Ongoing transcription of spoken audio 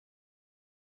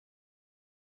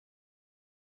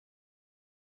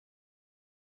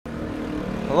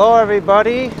Hello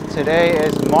everybody, today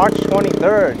is March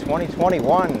 23rd,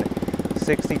 2021,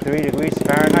 63 degrees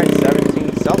Fahrenheit,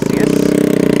 17 Celsius.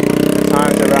 The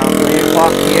time's around 3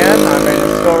 o'clock p.m. I'm in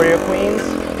Astoria, Queens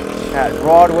at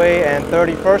Broadway and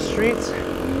 31st Street.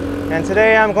 And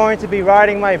today I'm going to be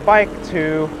riding my bike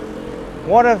to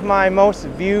one of my most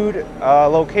viewed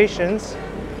locations.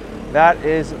 That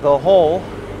is the Hole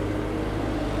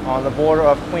on the border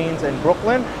of Queens and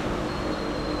Brooklyn.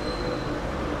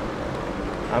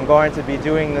 I'm going to be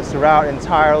doing this route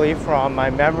entirely from my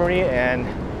memory and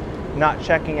not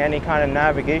checking any kind of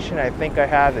navigation. I think I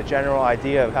have the general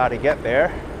idea of how to get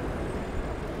there.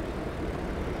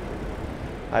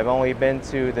 I've only been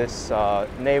to this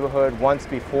neighborhood once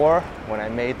before when I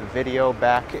made the video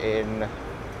back in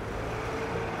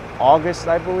August,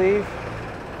 I believe.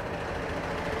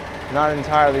 Not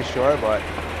entirely sure, but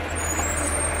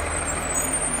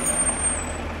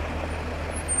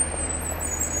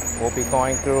we'll be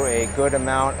going through a good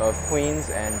amount of Queens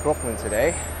and Brooklyn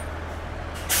today.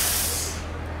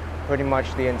 Pretty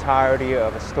much the entirety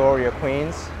of Astoria,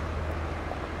 Queens.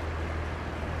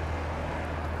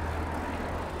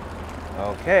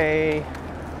 Okay.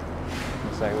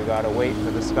 Looks like we gotta wait for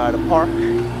this guy to park.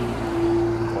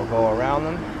 We'll go around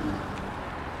them.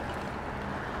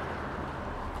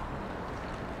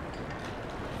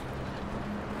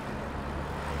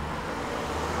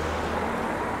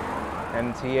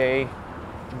 MTA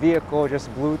vehicle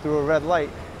just blew through a red light.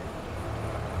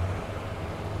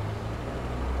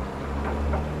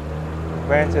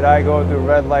 Granted, I go through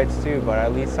red lights too, but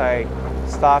at least I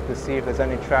stop to see if there's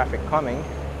any traffic coming.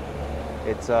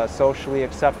 It's socially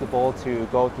acceptable to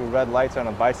go through red lights on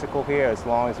a bicycle here as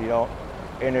long as you don't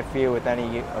interfere with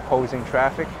any opposing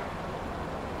traffic.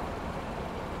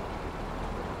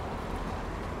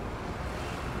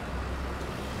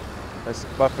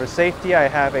 But for safety, I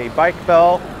have a bike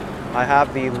bell, I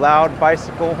have the loud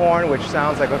bicycle horn, which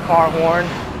sounds like a car horn,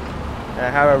 and I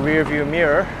have a rear view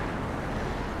mirror.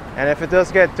 And if it does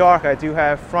get dark, I do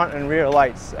have front and rear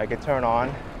lights I could turn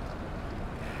on.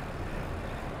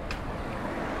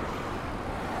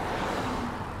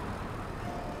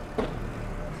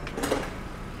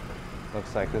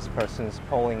 Looks like this person's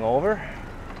pulling over.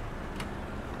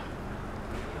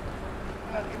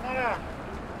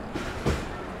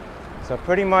 So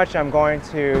pretty much I'm going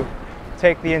to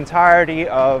take the entirety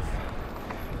of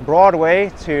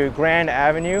Broadway to Grand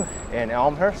Avenue in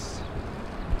Elmhurst.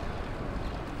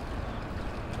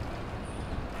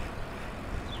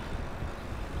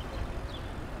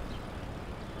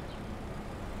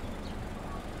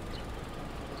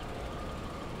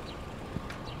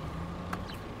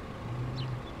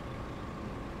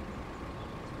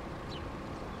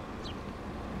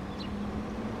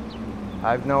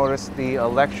 I've noticed the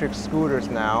electric scooters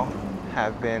now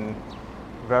have been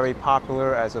very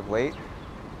popular as of late.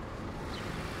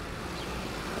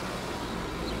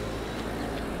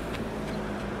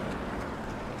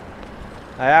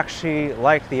 I actually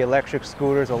like the electric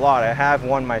scooters a lot. I have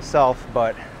one myself,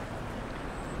 but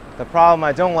the problem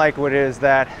I don't like with it is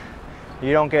that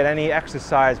you don't get any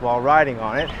exercise while riding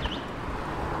on it.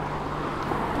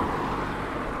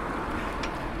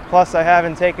 Plus, I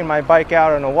haven't taken my bike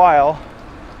out in a while,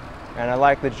 and I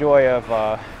like the joy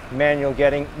of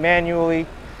manually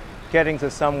getting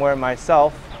to somewhere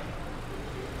myself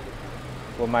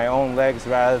with my own legs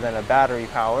rather than a battery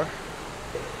power.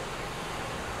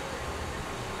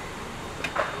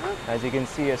 As you can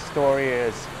see, Astoria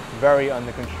is very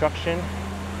under construction.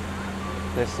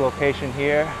 This location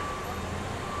here,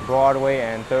 Broadway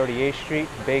and 38th Street,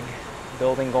 big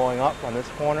building going up on this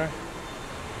corner.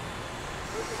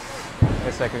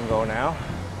 Guess I can go now.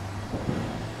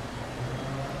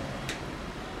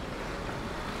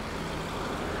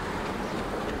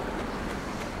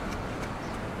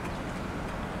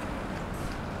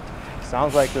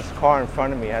 Sounds like this car in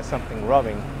front of me has something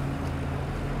rubbing.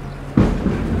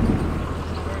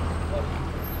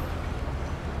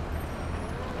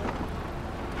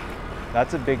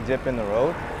 That's a big dip in the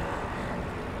road.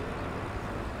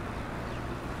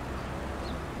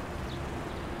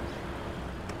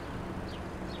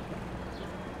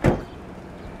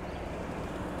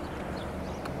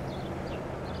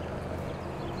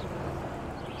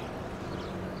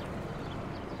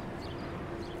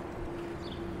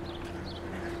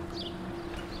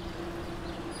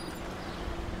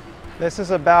 This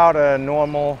is about a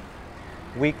normal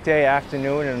weekday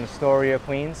afternoon in Astoria,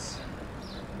 Queens.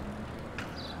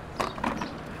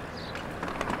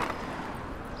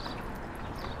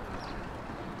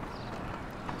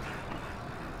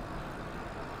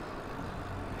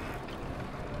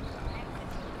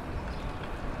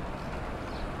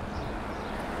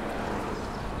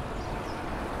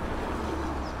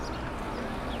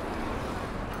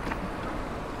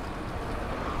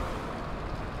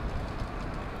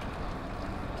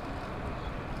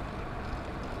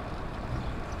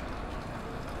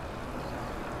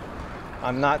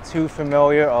 I'm not too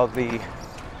familiar of the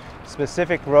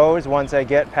specific roads once I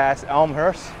get past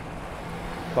Elmhurst,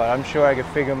 but I'm sure I could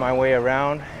figure my way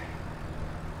around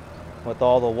with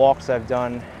all the walks I've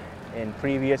done in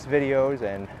previous videos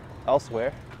and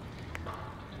elsewhere.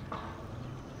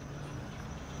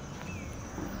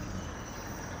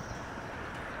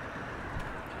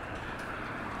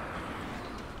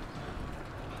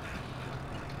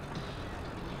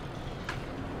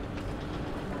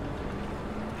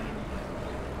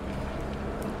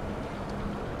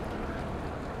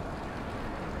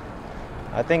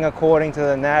 I think according to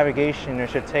the navigation, it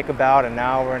should take about an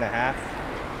hour and a half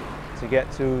to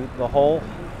get to the hole,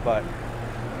 but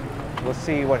we'll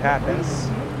see what happens.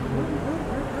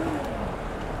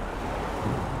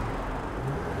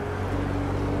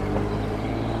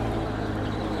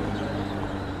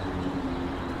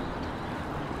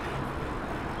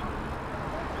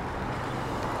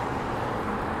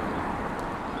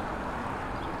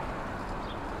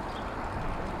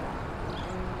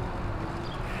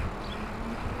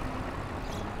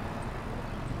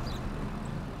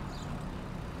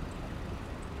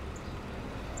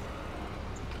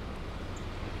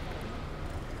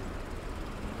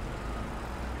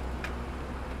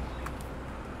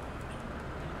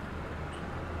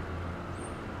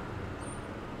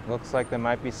 Looks like there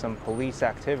might be some police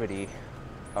activity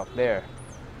up there.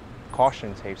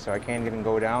 Caution tape, so I can't even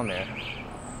go down there.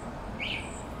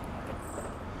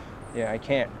 Yeah, I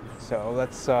can't. So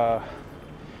let's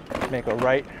make a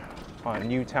right on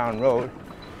Newtown Road.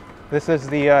 This is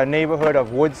the neighborhood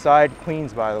of Woodside,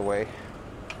 Queens, by the way.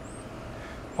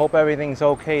 Hope everything's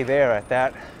okay there at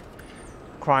that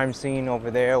crime scene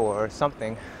over there or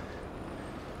something.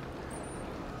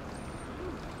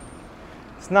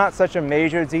 It's not such a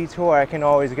major detour. I can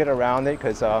always get around it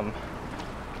because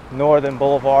Northern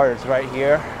Boulevard is right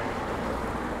here.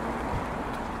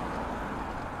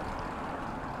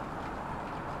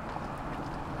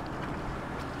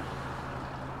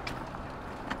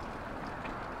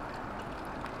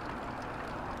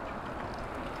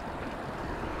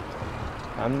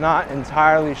 I'm not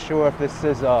entirely sure if this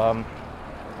is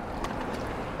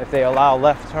if they allow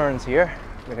left turns here,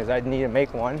 because I'd need to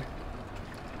make one.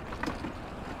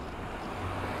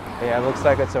 Yeah, it looks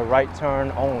like it's a right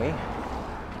turn only,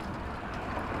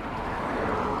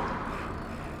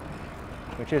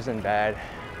 which isn't bad.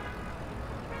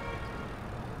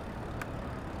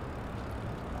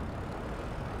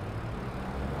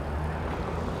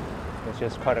 Let's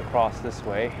just cut across this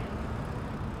way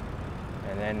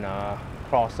and then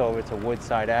cross over to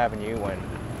Woodside Avenue when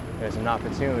there's an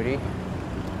opportunity.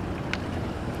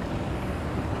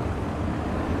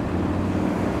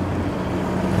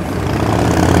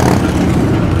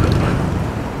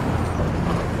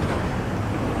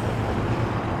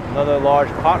 Another large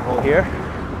pothole here,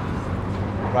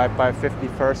 right by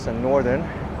 51st and Northern.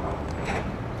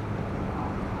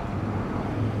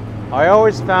 I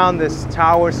always found this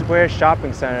Tower Square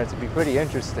shopping center to be pretty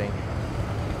interesting.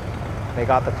 They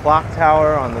got the clock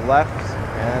tower on the left,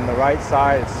 and the right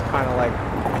side is kind of like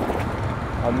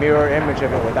a mirror image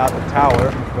of it without the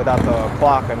tower, without the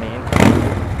clock, I mean.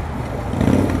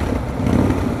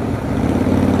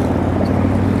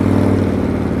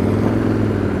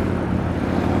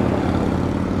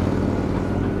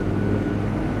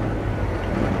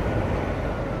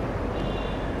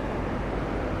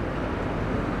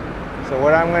 So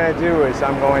what I'm going to do is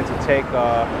I'm going to take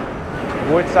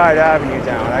Woodside Avenue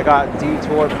down. I got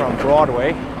detoured from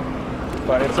Broadway,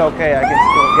 but it's okay. I can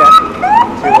still get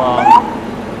to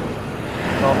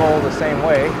the hole the same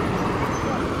way.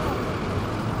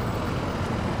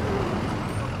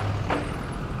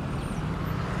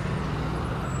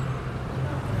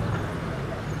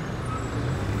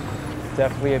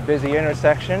 Definitely a busy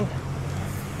intersection.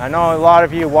 I know a lot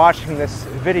of you watching this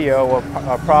video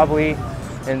are probably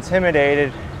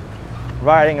intimidated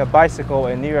riding a bicycle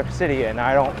in New York City, and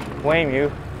I don't blame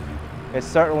you. It's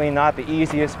certainly not the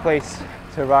easiest place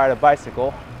to ride a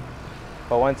bicycle,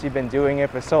 but once you've been doing it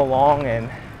for so long and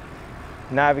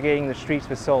navigating the streets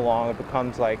for so long, it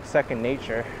becomes like second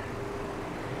nature.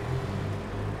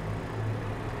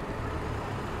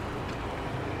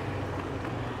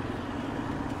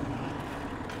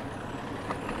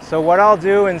 So what I'll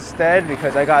do instead,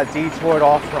 because I got detoured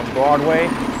off from Broadway,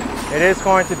 it is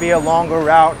going to be a longer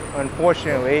route,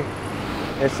 unfortunately,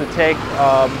 is to take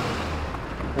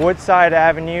Woodside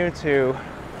Avenue to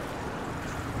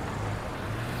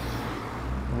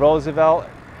Roosevelt.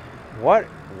 What?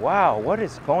 Wow, what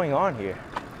is going on here?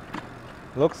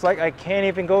 Looks like I can't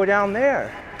even go down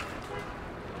there.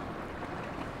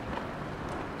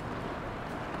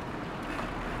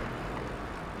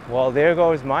 Well, there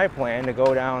goes my plan to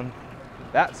go down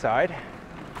that side.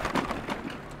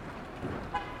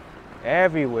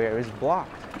 Everywhere is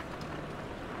blocked.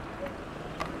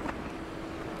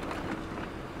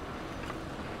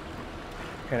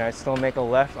 Can I still make a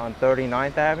left on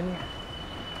 39th Avenue?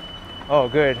 Oh,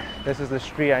 good. This is the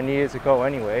street I needed to go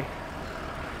anyway.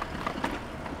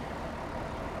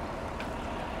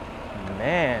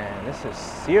 Man, this is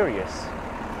serious.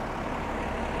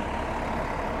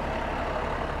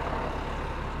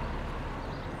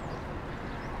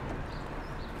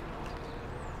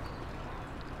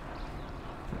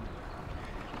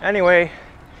 Anyway,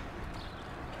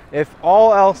 if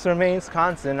all else remains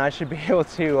constant, I should be able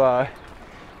to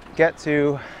get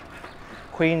to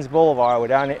Queens Boulevard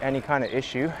without any kind of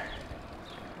issue.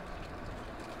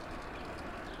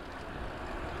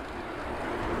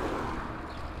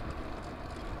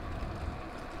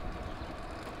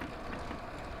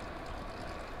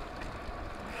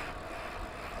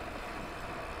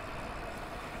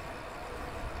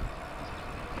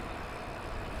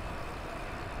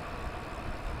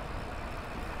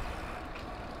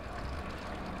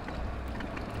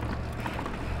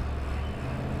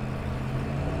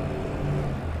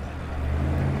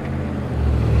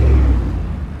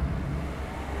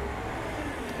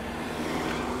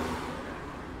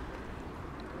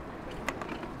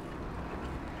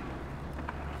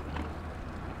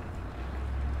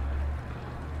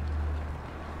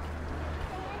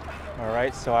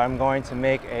 Alright, so I'm going to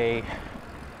make a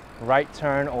right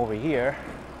turn over here.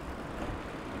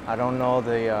 I don't know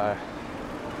the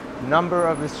number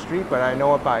of the street, but I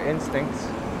know it by instinct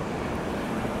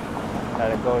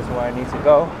that it goes where I need to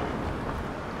go.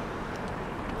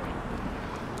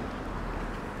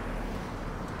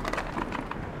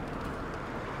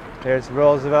 There's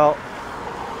Roosevelt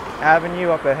Avenue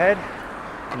up ahead,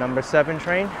 number 7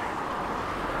 train.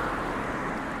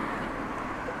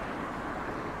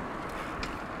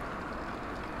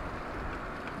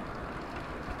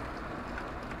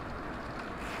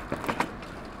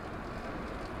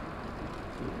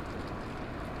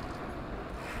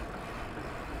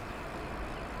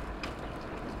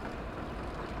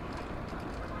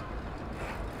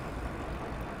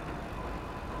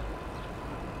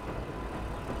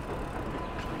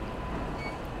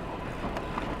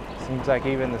 Seems like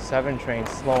even the 7 train's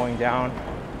slowing down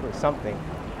for something.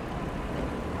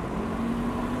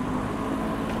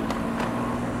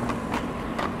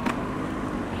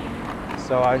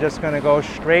 So I'm just gonna go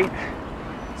straight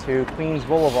to Queens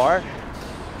Boulevard.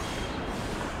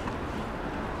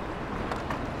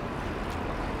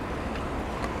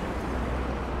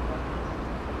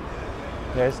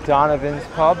 There's Donovan's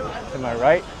Pub to my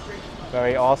right.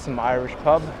 Very awesome Irish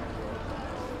pub.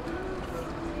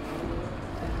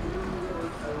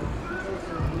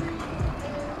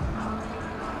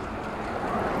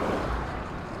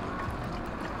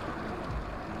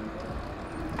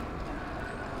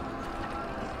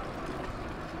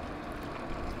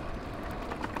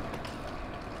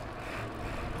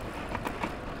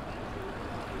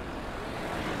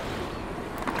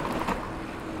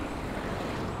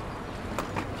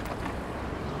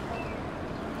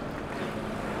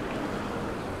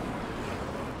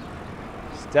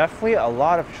 Definitely a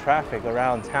lot of traffic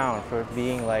around town for it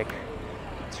being like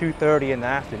 2:30 in the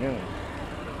afternoon.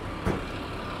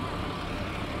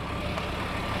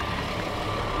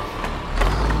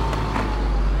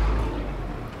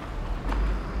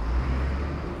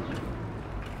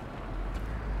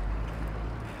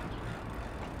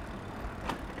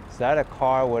 Is that a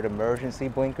car with emergency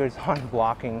blinkers on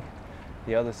blocking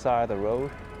the other side of the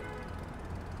road?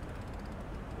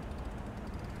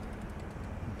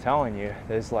 Telling you,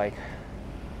 there's like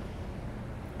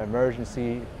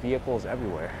emergency vehicles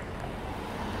everywhere.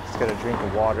 Just get a drink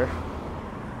of water.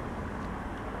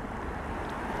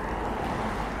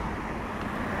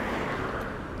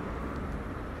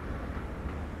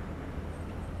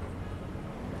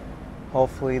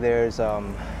 Hopefully there's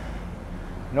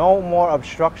no more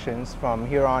obstructions from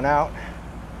here on out.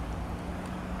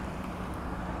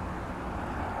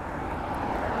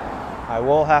 I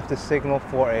will have to signal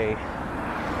for a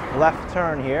left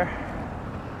turn here.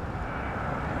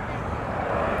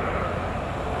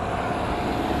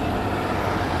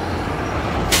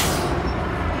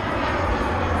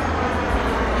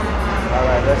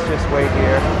 Alright, let's just wait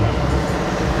here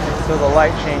until the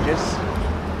light changes.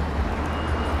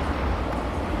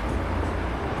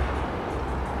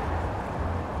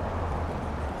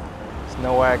 There's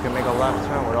no way I can make a left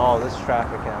turn with all this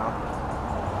traffic now.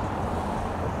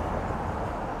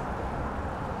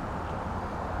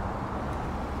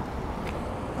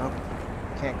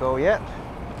 Can't go yet.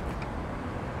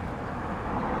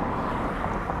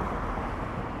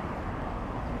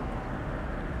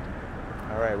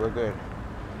 we're good.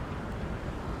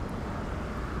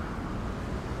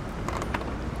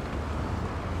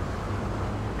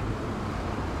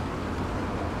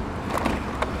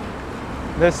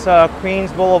 This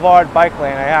Queens Boulevard bike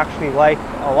lane I actually like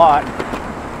a lot.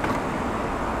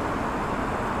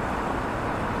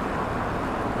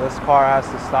 This car has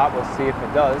to stop. We'll see if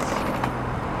it does.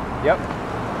 Yep.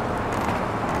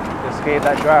 Just gave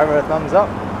that driver a thumbs up.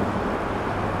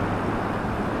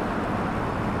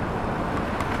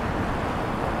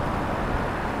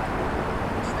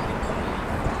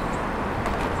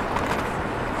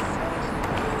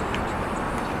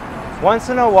 Once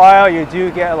in a while you do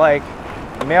get like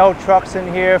mail trucks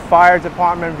in here, fire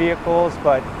department vehicles,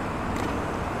 but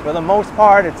for the most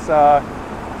part it's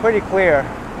pretty clear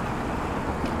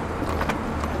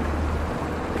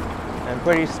and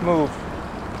pretty smooth.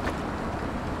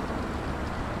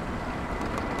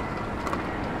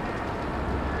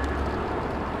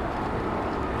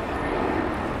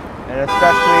 And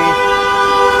especially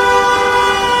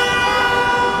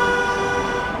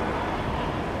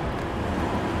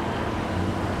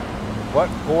what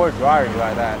poor driving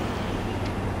by that.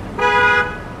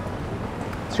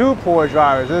 Two poor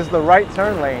drivers. This is the right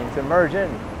turn lane to merge in.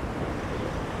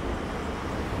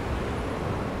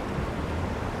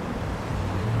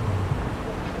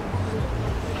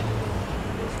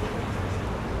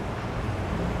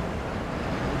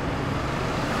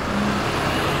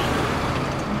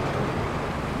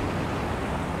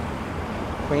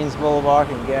 Queens Boulevard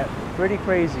can get pretty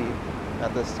crazy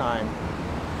at this time.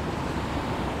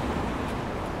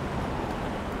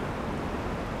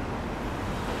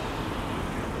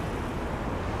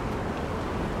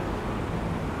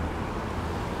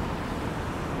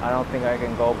 I don't think I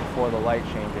can go before the light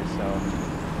changes, so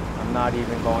I'm not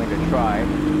even going to try.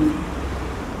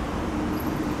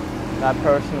 That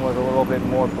person was a little bit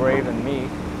more brave than me.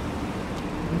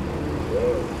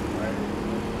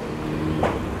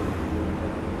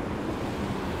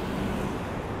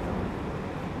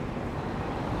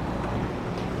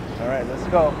 All right, let's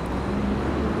go.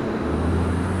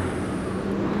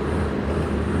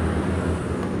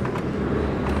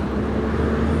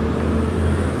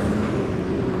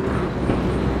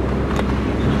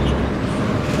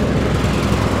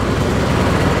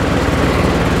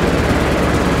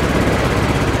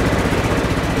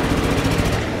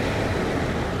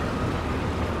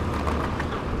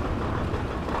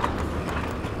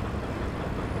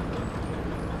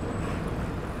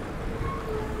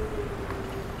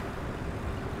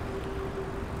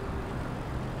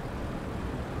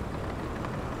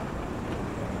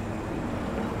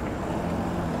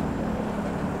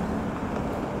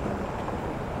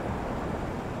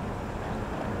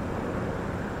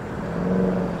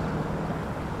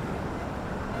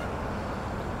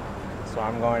 So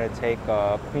I'm going to take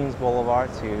Queens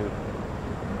Boulevard to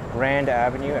Grand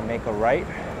Avenue and make a right.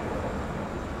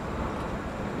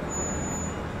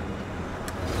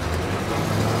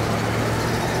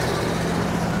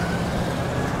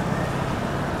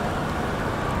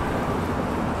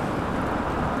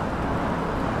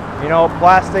 You know,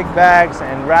 plastic bags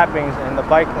and wrappings in the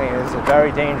bike lane is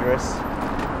very dangerous.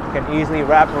 You can easily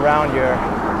wrap around your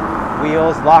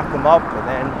wheels, lock them up, and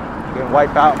then you can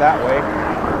wipe out that way.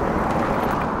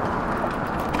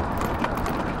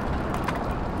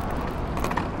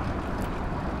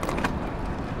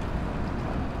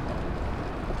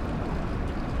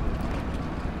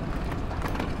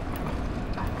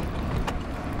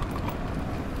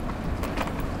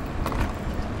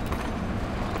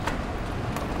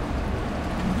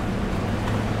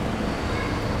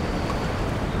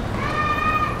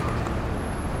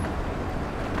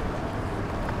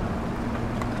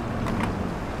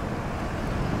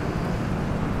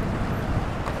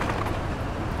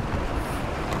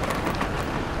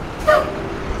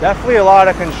 Definitely a lot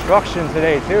of construction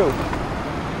today too.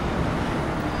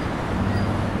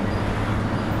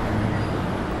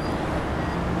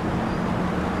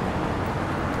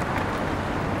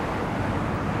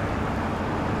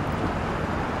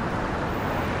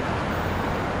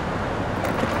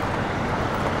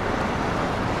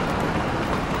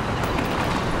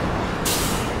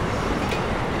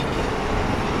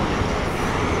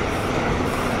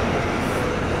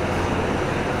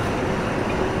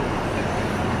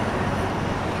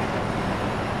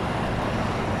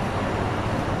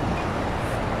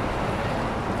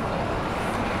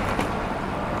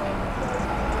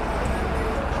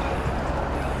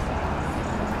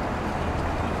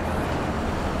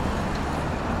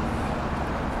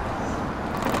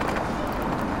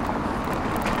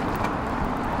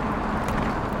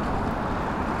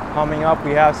 Coming up,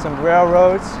 we have some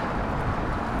railroads.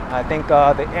 I think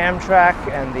the Amtrak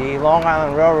and the Long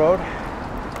Island Railroad.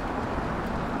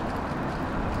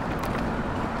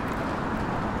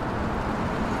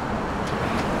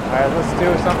 Alright, let's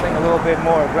do something a little bit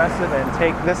more aggressive and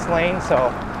take this lane so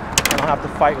I don't have to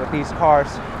fight with these cars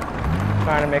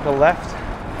trying to make a left.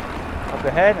 Up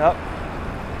ahead, up.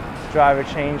 Driver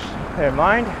changed their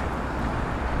mind.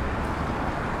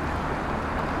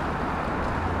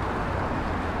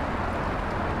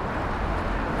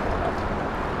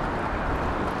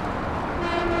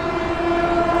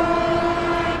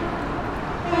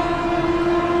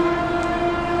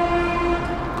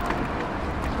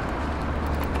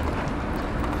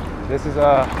 This is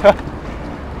a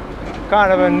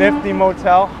kind of a nifty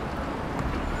motel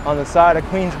on the side of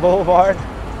Queens Boulevard.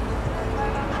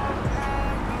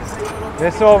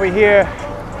 This over here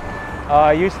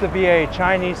used to be a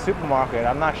Chinese supermarket.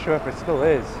 I'm not sure if it still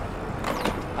is.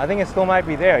 I think it still might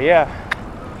be there, yeah.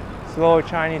 Still a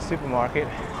Chinese supermarket.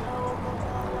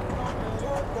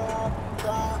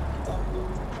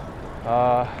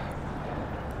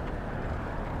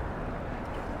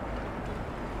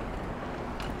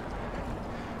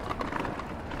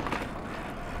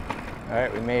 All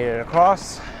right, we made it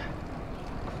across.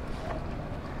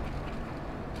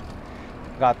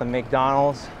 Got the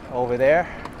McDonald's over there.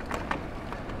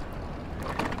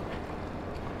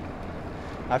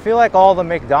 I feel like all the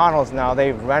McDonald's now,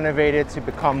 they've renovated to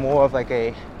become more of like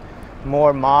a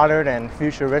more modern and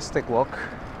futuristic look.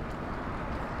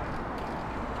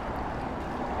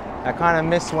 I kind of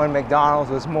miss when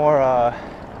McDonald's was more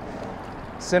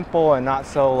simple and not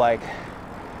so like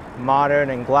modern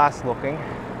and glass looking.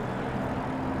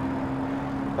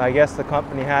 But I guess the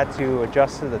company had to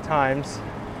adjust to the times.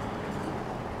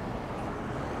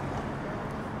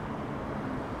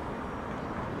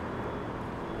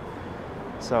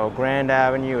 So Grand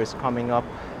Avenue is coming up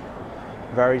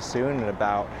very soon, in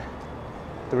about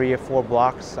 3 or 4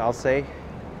 blocks, I'll say.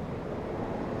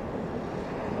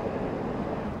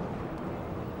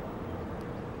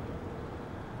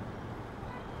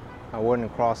 I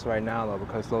wouldn't cross right now though,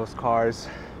 because those cars,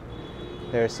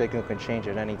 their signal can change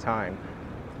at any time.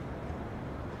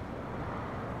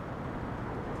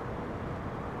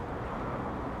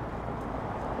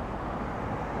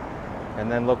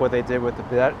 And then look what they did with the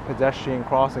pedestrian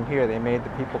crossing here. They made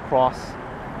the people cross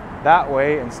that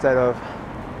way instead of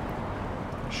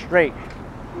straight.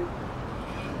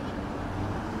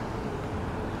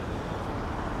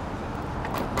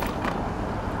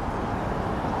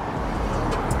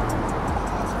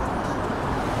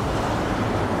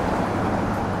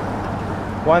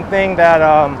 One thing that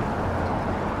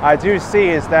I do see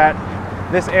is that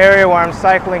this area where I'm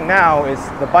cycling now is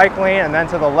the bike lane, and then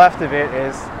to the left of it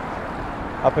is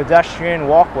a pedestrian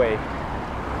walkway.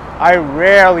 I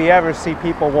rarely ever see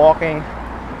people walking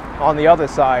on the other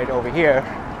side over here.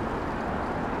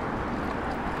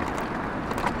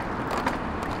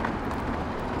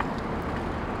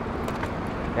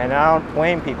 And I don't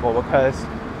blame people, because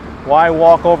why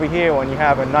walk over here when you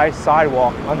have a nice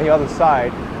sidewalk on the other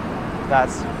side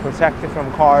that's protected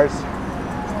from cars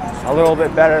a little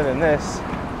bit better than this?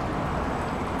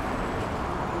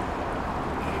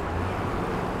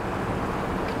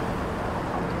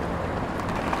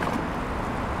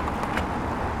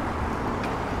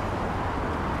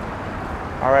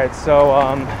 Alright, so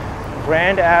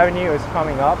Grand Avenue is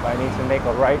coming up. I need to make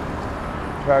a right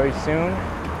very soon.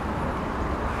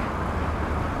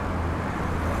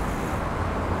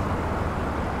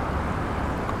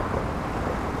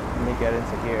 Let me get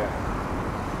into here.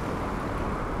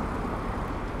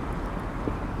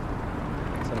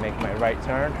 To make my right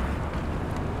turn.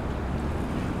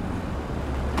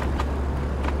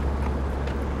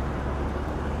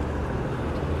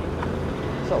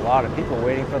 There's a lot of people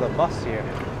waiting for the bus here.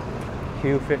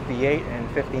 Q58 and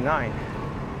 59.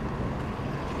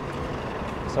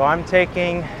 So I'm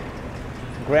taking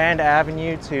Grand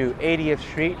Avenue to 80th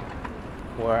Street,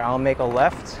 where I'll make a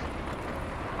left,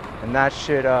 and that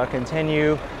should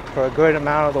continue for a good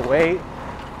amount of the way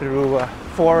through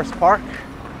Forest Park.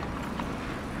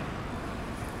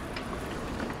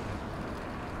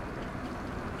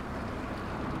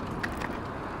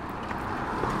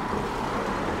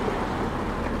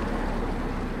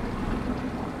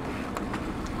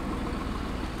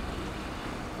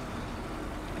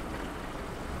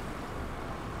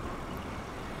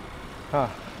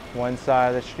 One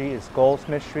side of the street is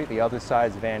Goldsmith Street, the other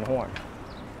side is Van Horn.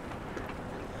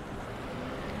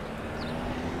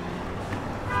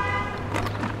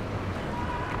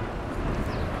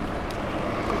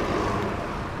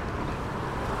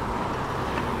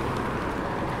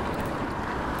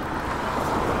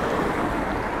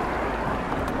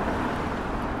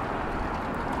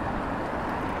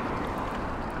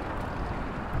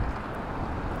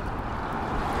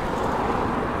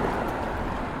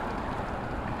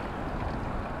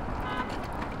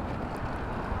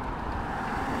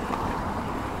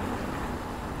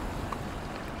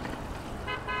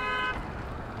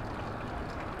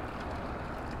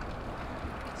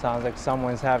 Sounds like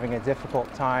someone's having a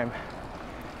difficult time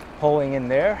pulling in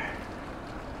there.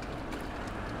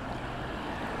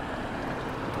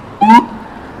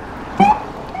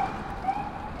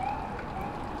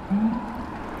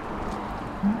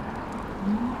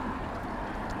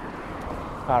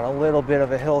 Got a little bit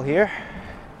of a hill here.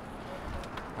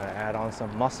 Gotta add on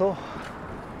some muscle.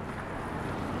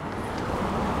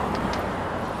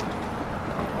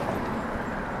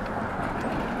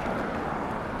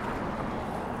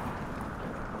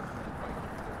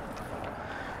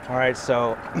 All right,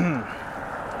 so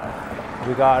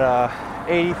we got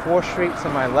 84th Street to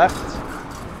my left,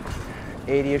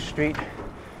 80th Street,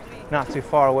 not too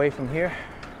far away from here.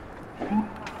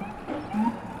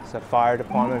 It's a fire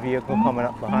department vehicle coming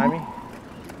up behind me.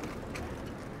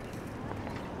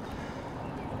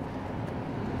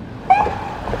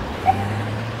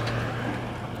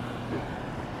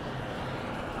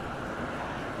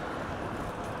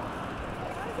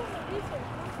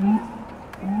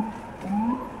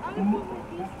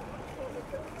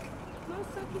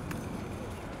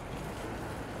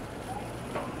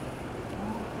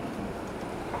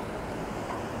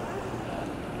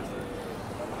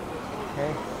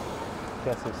 Okay,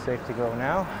 guess it's safe to go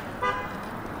now.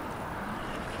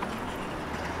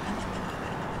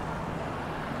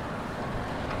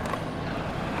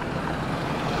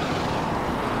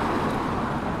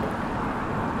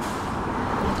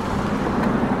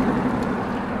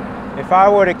 If I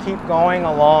were to keep going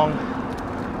along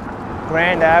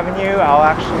Grand Avenue, I'll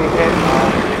actually hit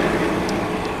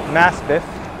Maspeth.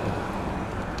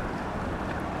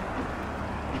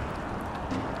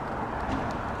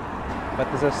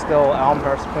 But this is still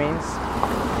Elmhurst, Queens.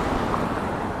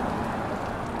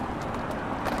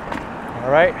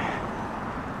 All right,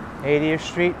 80th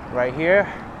Street right here.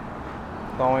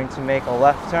 Going to make a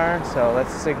left turn, so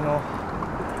let's signal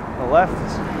the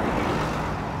left.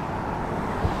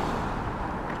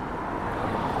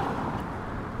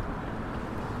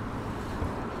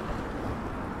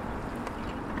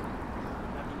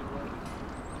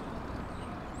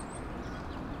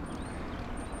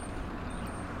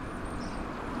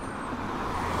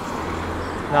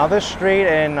 Now this street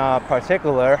in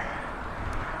particular,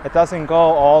 it doesn't go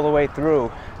all the way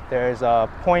through. There's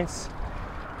points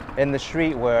in the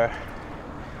street where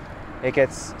it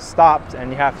gets stopped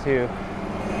and you have to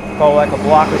go like a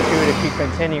block or two to keep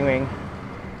continuing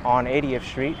on 80th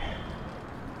Street.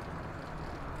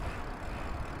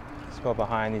 Let's go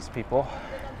behind these people.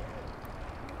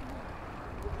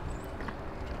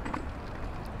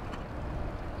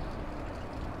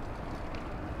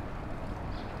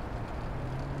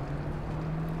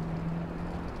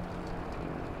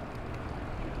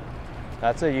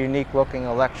 That's a unique looking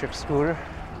electric scooter.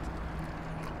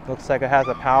 Looks like it has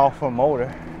a powerful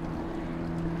motor.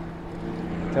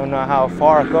 Don't know how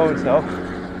far it goes though.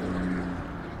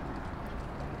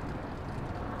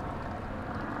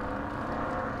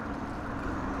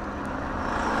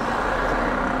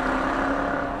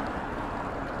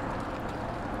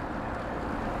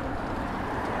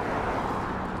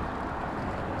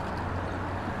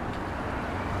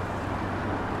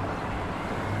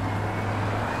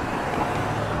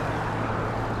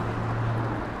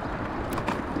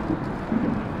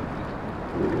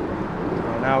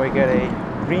 Now we get a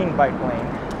green bike lane.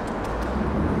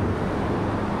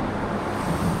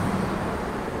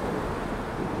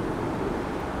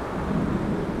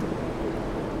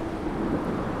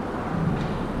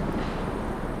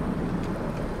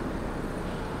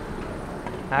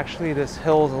 Actually, this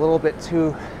hill is a little bit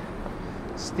too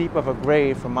steep of a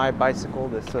grade for my bicycle.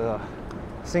 This is a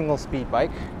single speed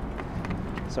bike,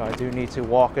 so I do need to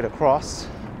walk it across.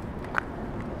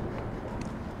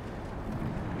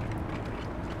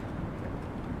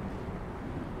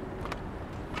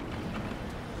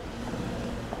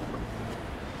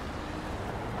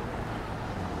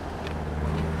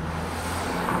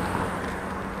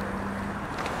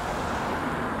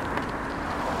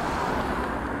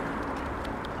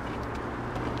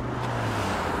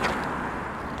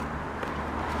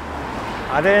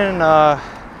 I didn't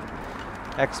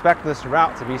expect this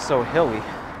route to be so hilly.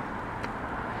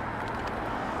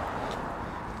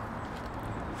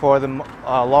 For the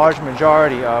large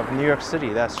majority of New York City,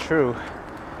 that's true.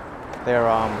 There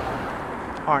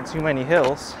aren't too many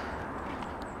hills.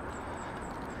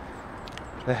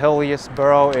 The hilliest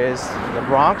borough is the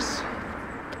Bronx.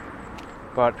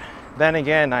 But then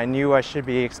again, I knew I should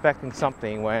be expecting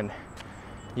something when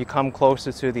you come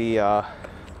closer to the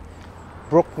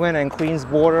Brooklyn and Queens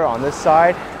border on this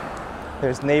side.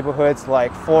 There's neighborhoods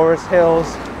like Forest Hills,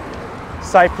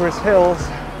 Cypress Hills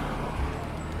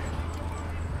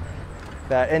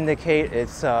that indicate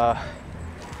it's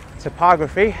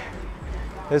topography.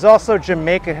 There's also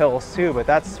Jamaica Hills too, but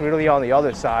that's really on the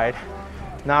other side.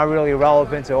 Not really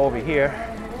relevant to over here.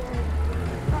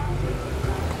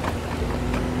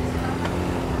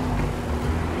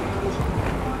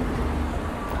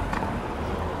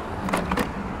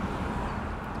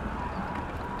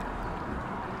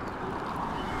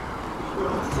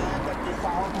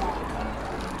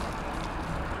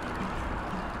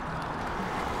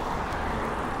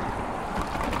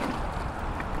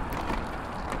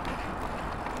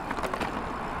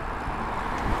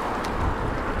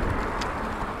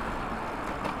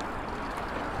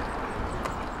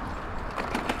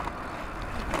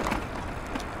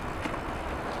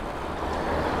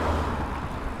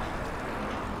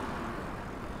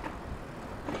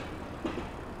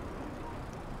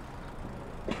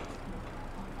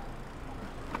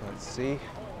 See,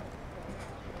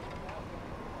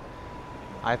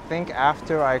 I think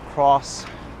after I cross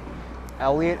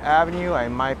Elliott Avenue, I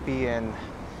might be in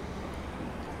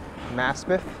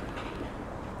Maspeth.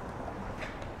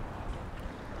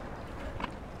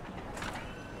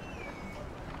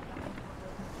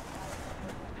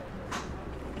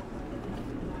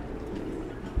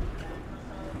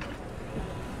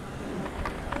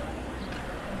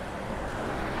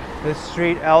 This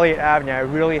street, Elliott Avenue, I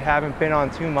really haven't been on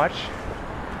too much.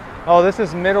 Oh, this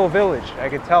is Middle Village. I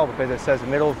can tell because it says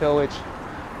Middle Village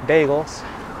Bagels.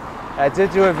 I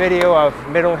did do a video of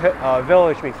Middle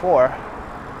Village before.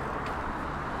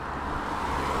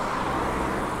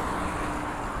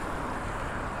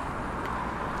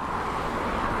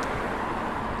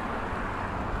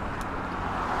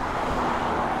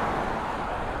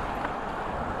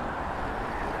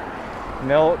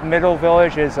 Middle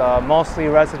Village is a mostly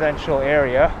residential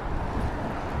area.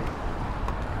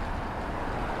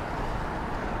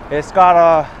 It's got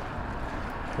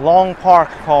a long park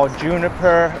called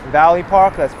Juniper Valley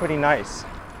Park that's pretty nice.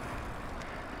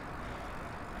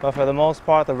 But for the most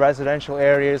part, the residential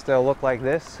areas, they'll look like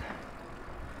this.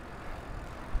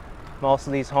 Most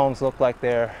of these homes look like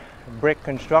they're brick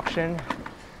construction,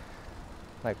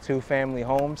 like two-family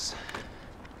homes.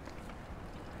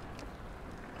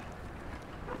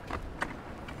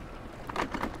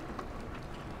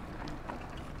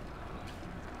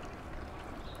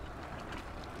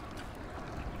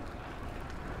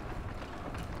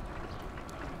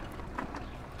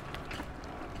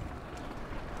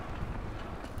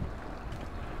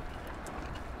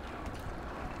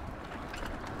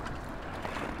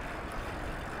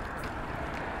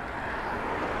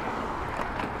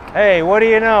 Hey, what do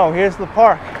you know? Here's the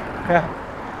park.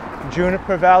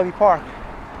 Juniper Valley Park.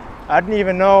 I didn't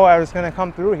even know I was gonna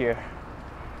come through here.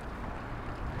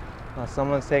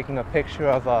 Someone's taking a picture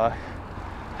of a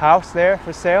house there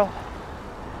for sale.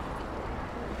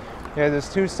 Yeah,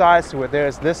 there's two sides to it.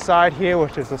 There's this side here,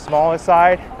 which is the smaller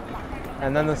side,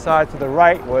 and then the side to the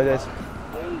right where there's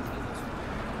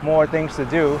more things to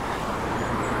do.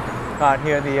 Out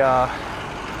here, the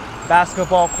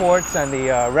basketball courts and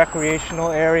the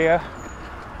recreational area,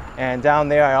 and down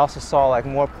there I also saw like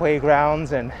more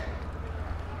playgrounds and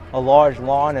a large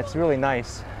lawn. It's really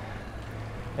nice,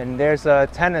 and there's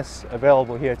tennis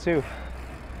available here too.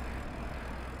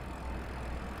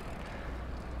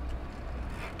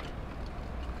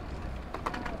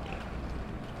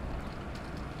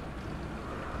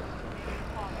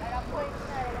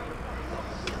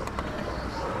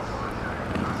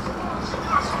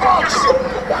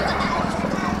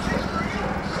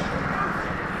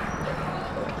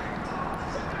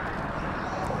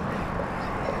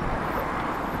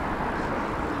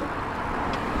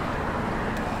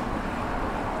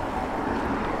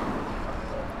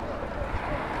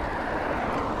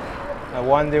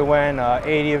 I wonder when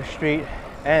 80th Street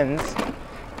ends,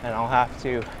 and I'll have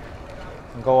to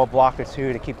go a block or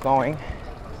two to keep going.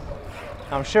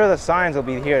 I'm sure the signs will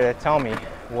be here to tell me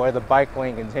where the bike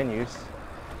lane continues.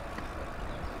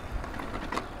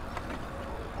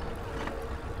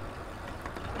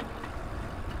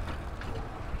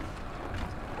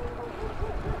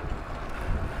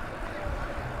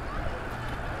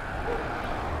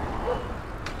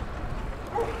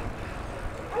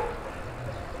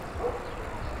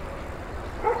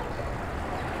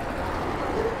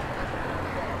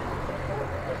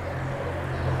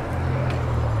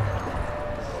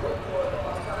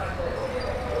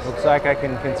 Looks like I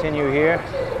can continue here,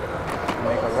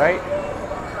 make a right.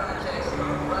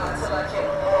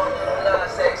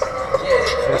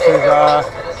 This is,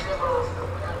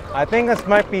 I think this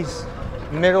might be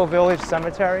Middle Village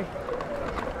Cemetery.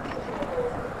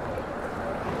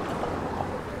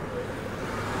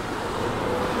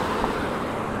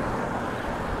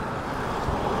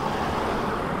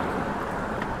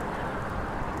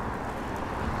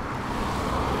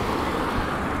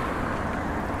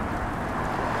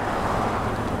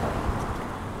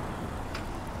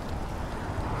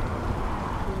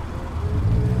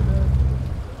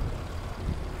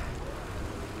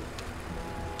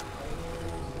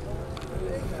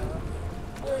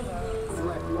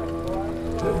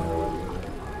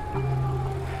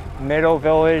 Middle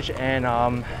Village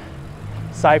and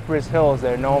Cypress Hills,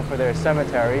 they're known for their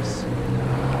cemeteries.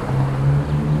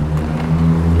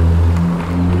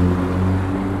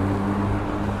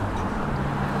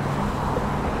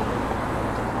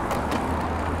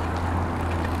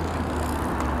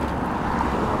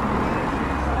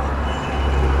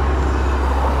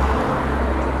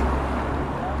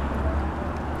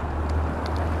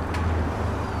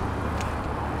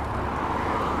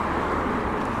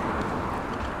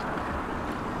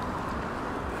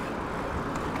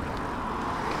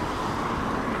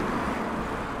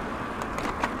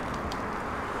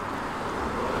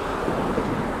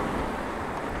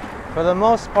 For the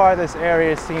most part, this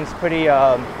area seems pretty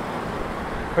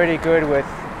good with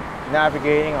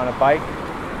navigating on a bike.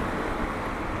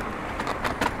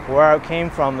 Where I came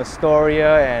from,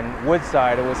 Astoria and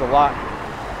Woodside, it was a lot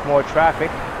more traffic.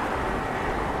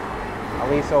 At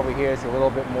least over here it's a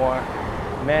little bit more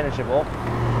manageable.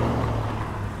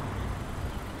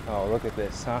 Oh, look at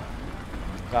this, huh?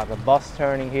 Got the bus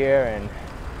turning here and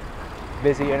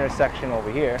busy intersection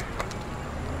over here.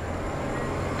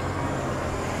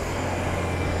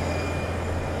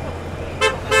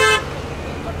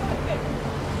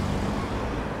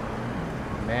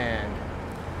 Man,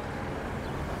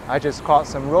 I just caught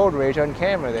some road rage on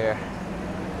camera there.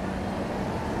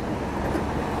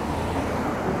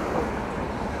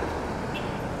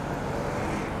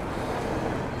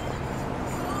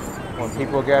 When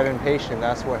people get impatient,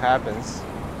 that's what happens.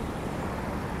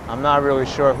 I'm not really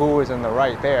sure who was in the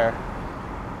right there.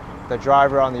 The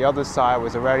driver on the other side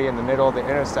was already in the middle of the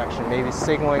intersection, maybe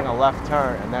signaling a left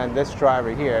turn, and then this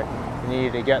driver here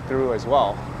needed to get through as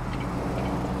well.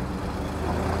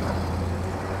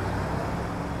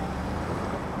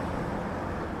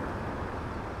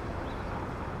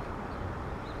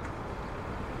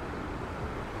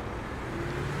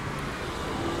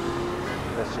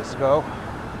 Let's just go.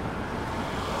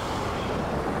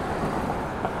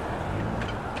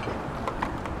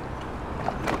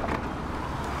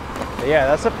 But yeah,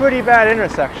 that's a pretty bad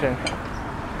intersection.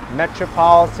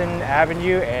 Metropolitan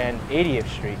Avenue and 80th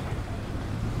Street.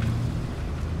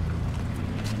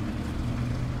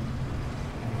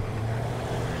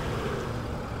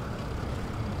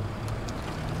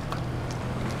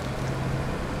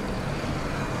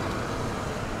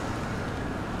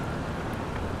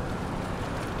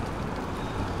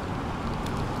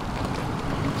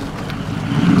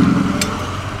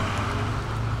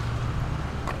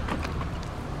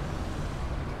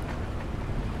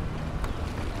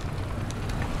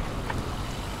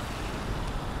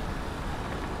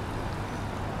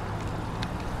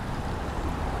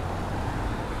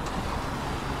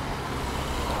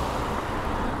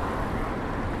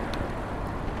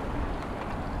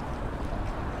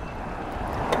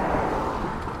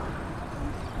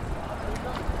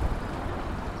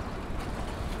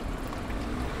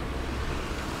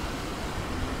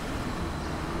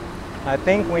 I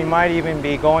think we might even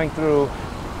be going through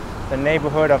the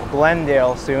neighborhood of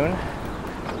Glendale soon.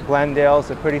 Glendale is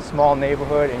a pretty small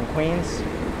neighborhood in Queens,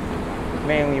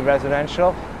 mainly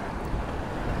residential.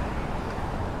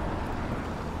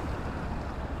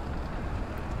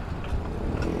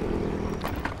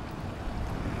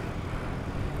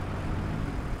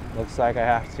 Looks like I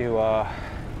have to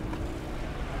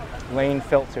lane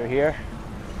filter here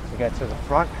to get to the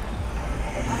front.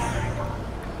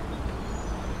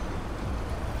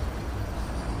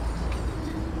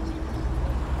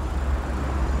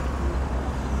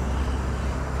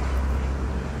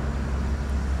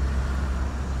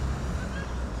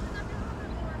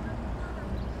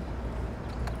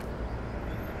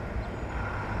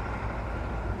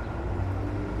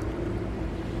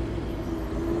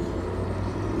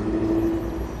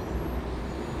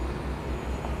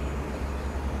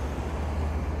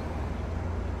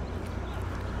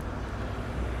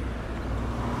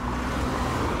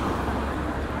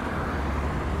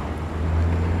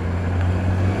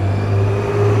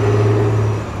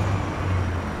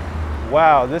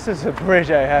 Wow, this is a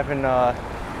bridge I haven't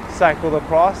cycled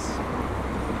across.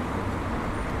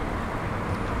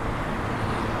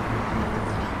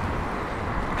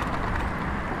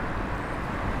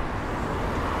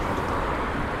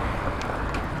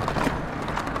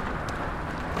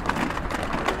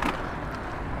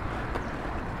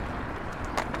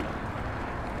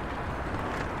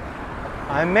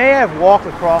 I may have walked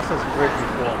across this bridge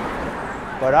before,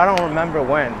 but I don't remember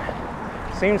when.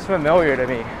 Seems familiar to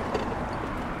me.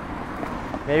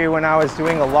 Maybe when I was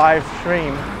doing a live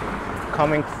stream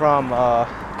coming from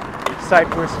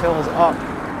Cypress Hills up,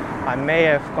 I may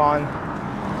have gone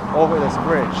over this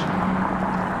bridge.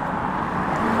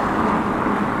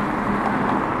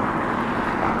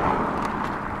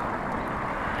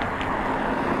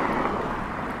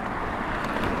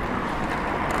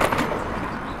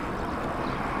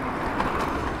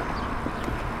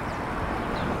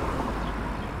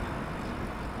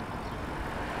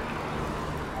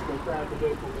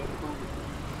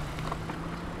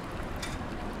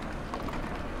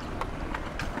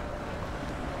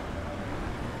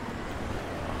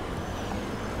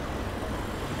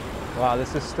 Wow,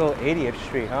 this is still 80th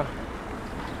Street, huh?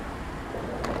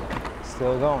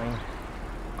 Still going.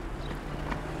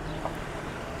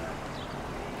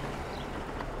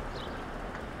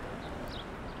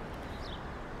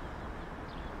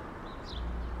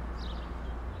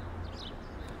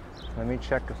 Let me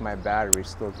check if my battery's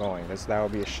still going. That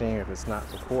would be a shame if it's not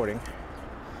recording.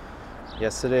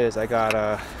 Yes, it is. I got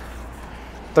a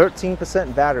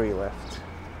 13% battery left.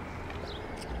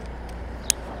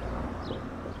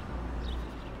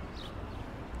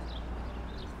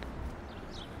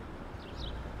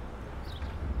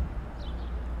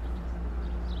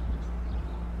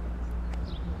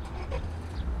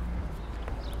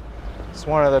 It's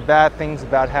one of the bad things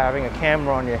about having a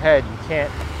camera on your head. You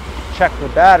can't check the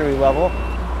battery level.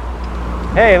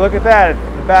 Hey, look at that.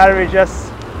 The battery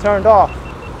just turned off.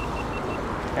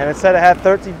 And it said it had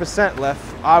 13%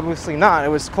 left. Obviously not. It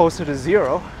was closer to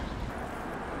 0.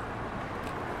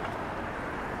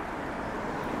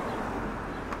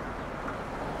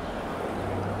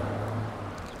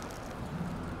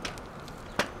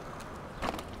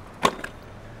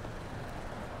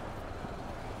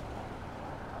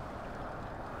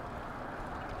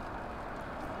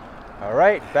 All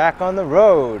right, back on the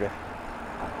road.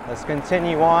 Let's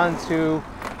continue on to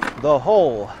the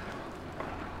Hole.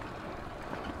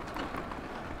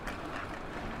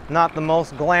 Not the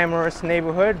most glamorous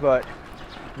neighborhood, but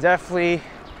definitely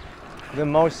the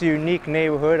most unique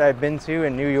neighborhood I've been to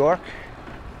in New York.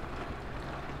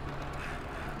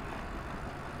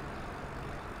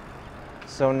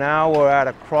 So now we're at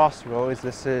a crossroads.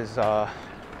 This is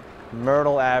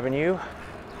Myrtle Avenue.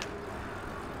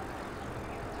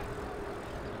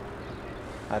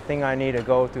 I think I need to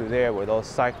go through there where those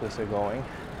cyclists are going.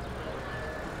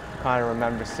 Kind of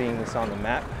remember seeing this on the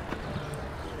map.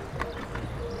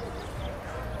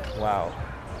 Wow.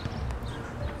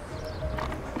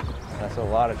 That's a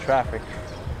lot of traffic.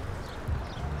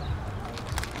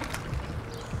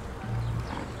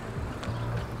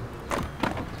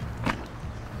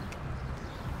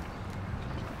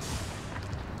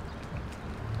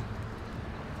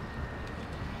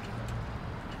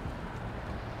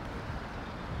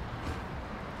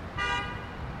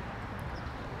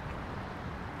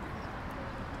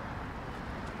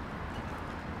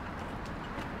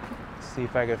 See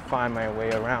if I could find my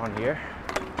way around here.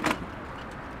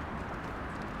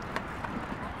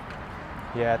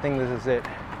 Yeah, I think this is it.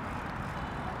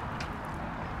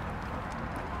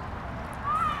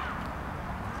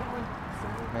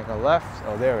 Make a left.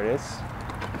 Oh, there it is.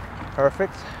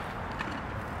 Perfect.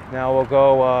 Now we'll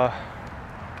go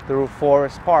through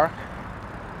Forest Park.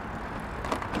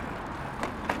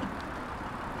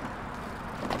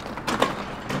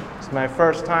 It's my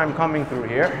first time coming through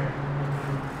here.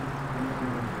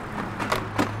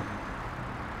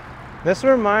 This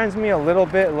reminds me a little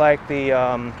bit like the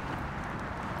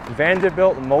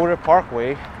Vanderbilt Motor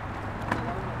Parkway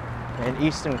in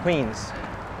Eastern Queens.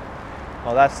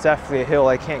 Well, that's definitely a hill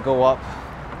I can't go up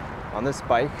on this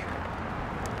bike.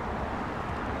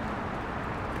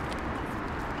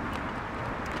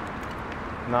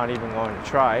 Not even going to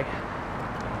try.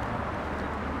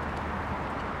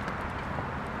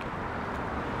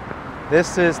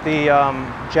 This is the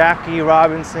Jackie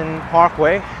Robinson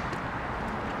Parkway.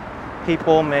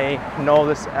 People may know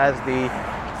this as the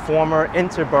former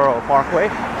Interborough Parkway.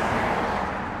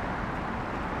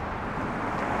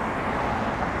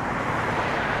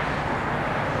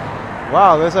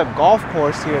 Wow, there's a golf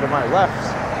course here to my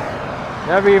left.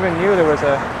 Never even knew there was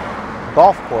a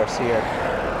golf course here.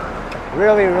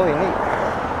 Really, really neat.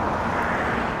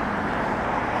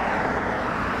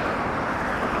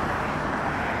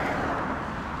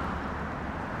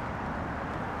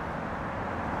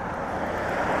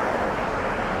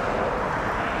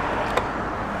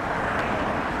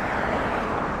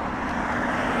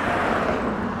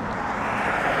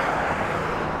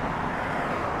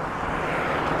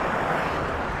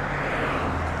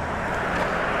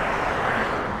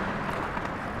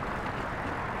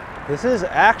 This is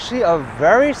actually a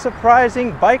very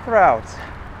surprising bike route.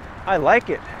 I like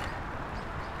it.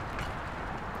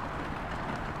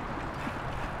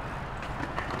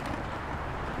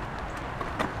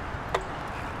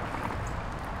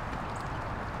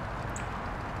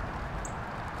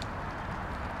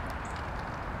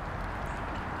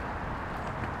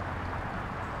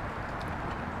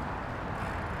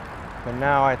 But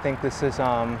now I think this is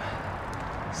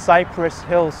Cypress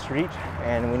Hill Street,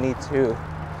 and we need to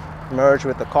merge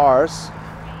with the cars.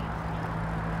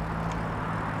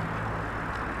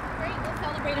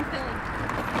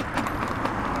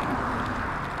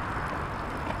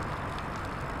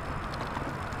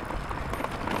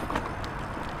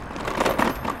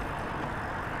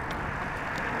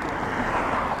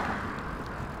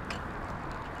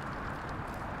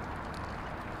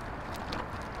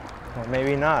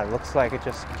 maybe not. It looks like it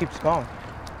just keeps going.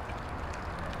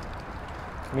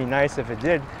 It'd be nice if it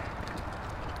did.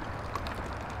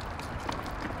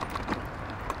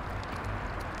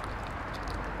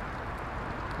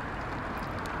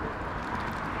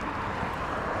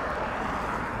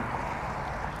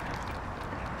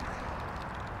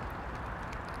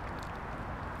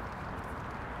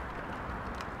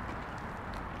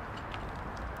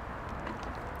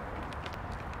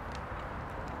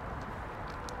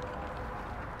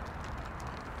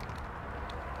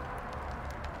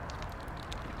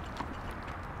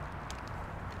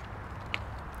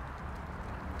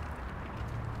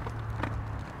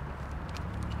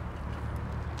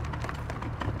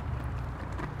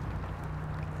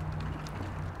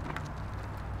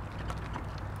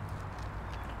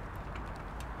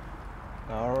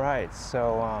 All right,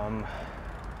 so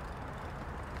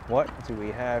what do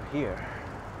we have here?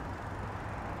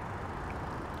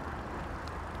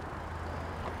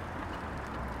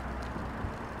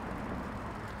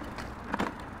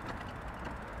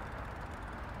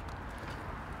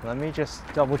 Let me just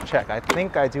double check. I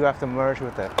think I do have to merge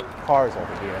with the cars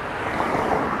over here.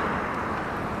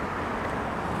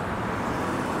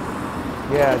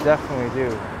 Yeah, I definitely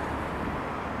do.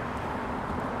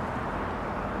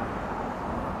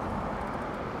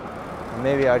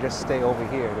 Maybe I'll just stay over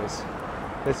here because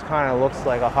this kind of looks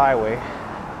like a highway.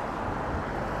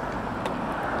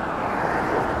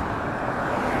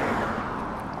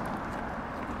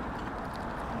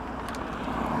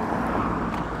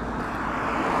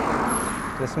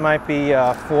 This might be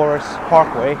Forest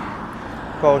Parkway.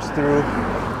 Goes through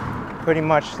pretty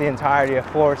much the entirety of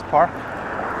Forest Park.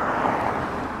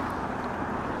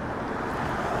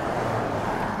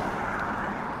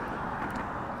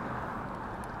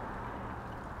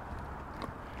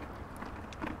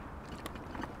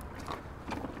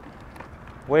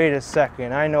 Wait a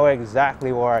second, I know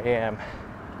exactly where I am.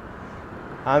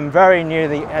 I'm very near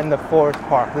the end of Forest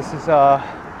Park. This is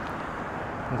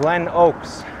Glen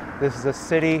Oaks. This is a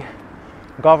city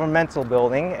governmental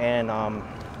building, and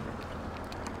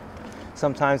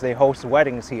sometimes they host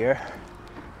weddings here.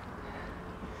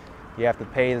 You have to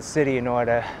pay the city in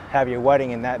order to have your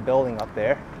wedding in that building up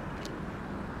there.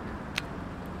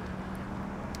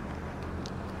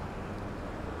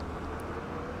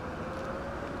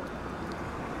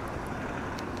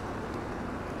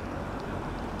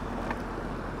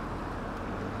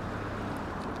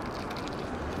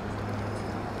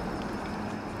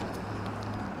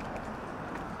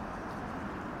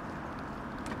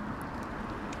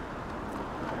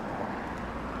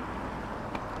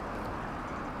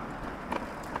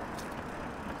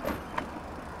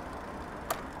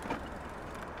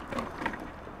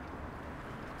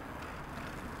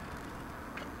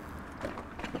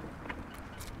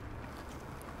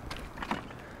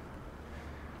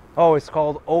 Oh, it's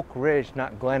called Oak Ridge,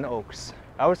 not Glen Oaks.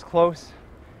 I was close.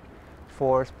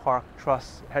 Forest Park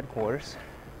Trust headquarters.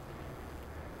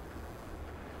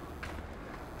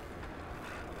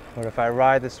 But if I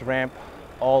ride this ramp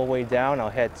all the way down,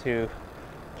 I'll head to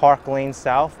Park Lane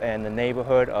South and the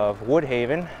neighborhood of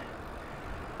Woodhaven.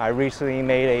 I recently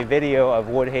made a video of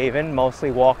Woodhaven,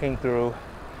 mostly walking through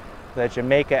the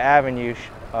Jamaica Avenue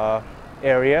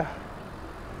area.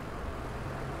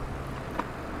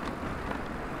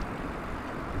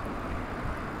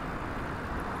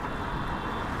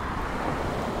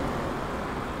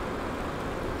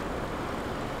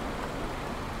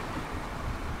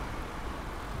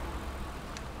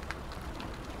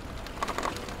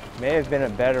 May have been a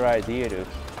better idea to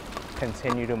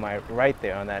continue to my right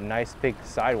there on that nice big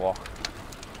sidewalk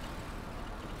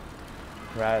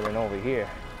rather than over here.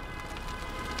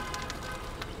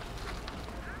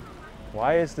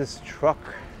 Why is this truck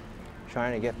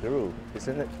trying to get through?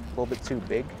 Isn't it a little bit too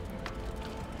big?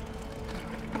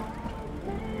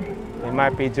 They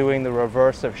might be doing the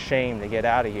reverse of shame to get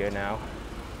out of here now.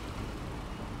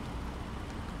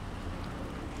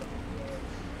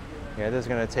 Yeah, this is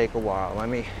gonna take a while. Let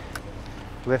me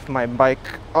lift my bike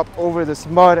up over this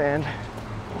mud and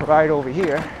ride over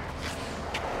here.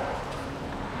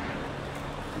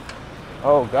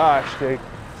 Oh gosh, they're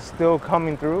still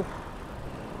coming through.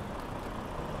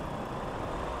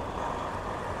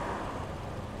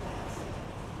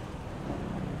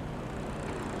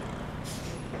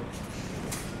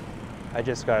 I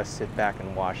just gotta sit back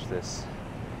and watch this.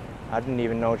 I didn't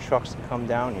even know trucks could come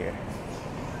down here.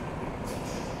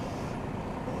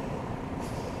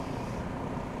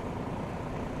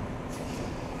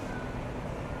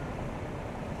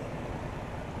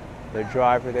 The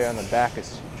driver there on the back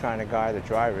is trying to guide the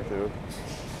driver through.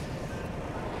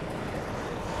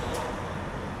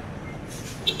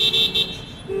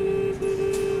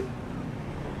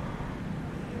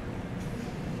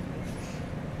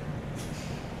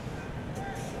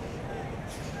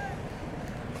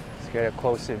 get a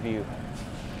closer view.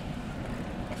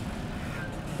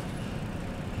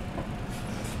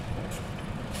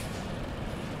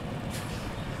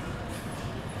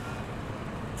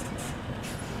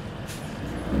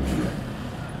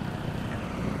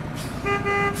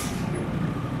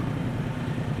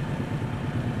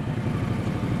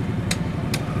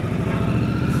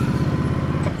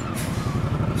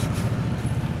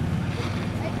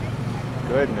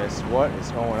 Goodness, what is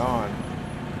going on?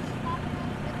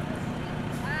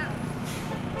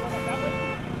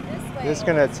 This is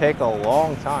gonna take a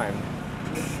long time.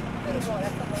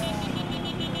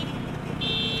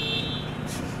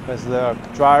 Because the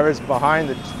drivers behind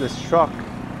this truck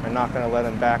are not gonna let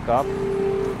him back up.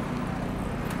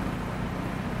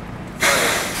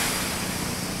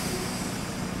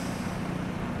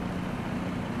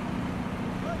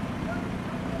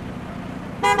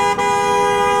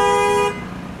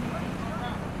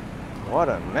 What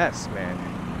a mess, man.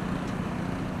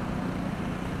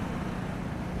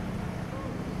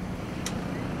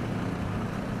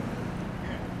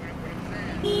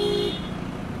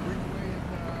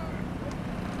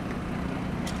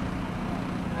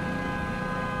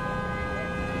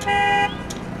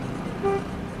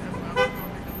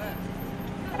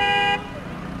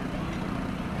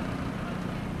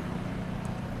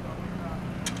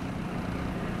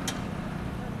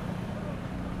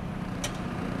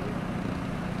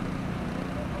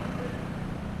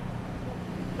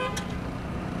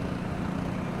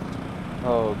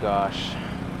 Oh gosh.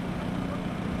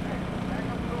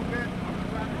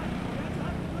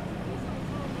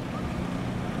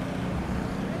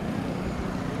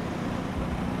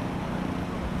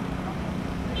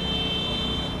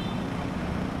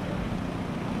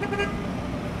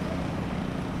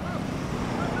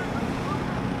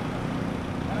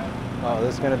 Oh,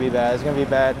 this is gonna be bad. It's gonna be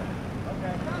bad.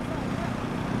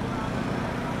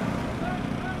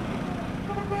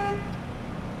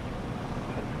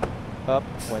 Up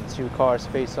when two cars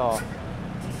face off.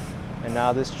 And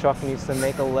now this truck needs to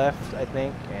make a left, I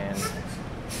think, and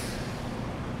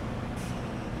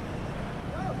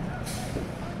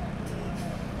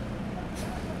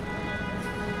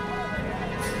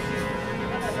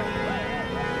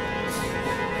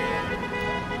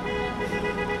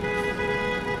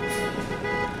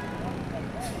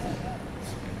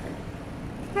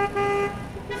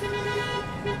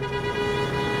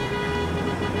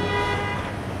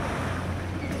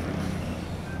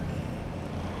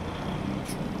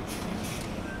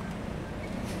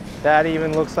that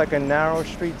even looks like a narrow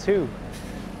street too.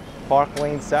 Park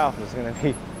Lane South is going to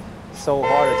be so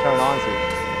hard to turn onto.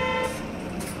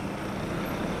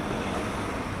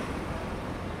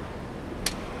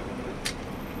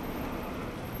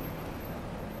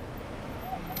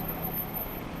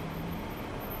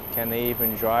 Can they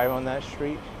even drive on that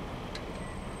street?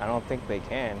 I don't think they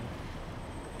can.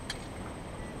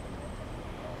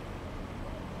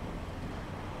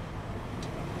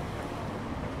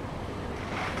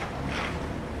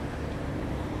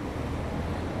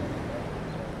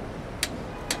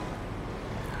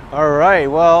 All right,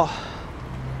 well,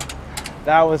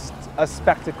 that was a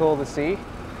spectacle to see.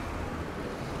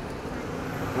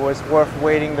 It was worth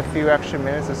waiting the few extra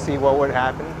minutes to see what would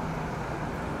happen.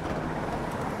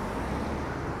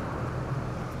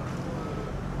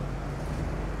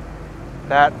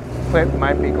 That clip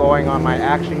might be going on my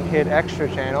ActionKid Extra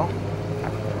channel.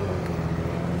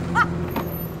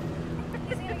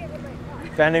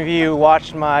 If any of you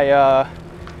watched my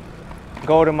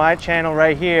go to my channel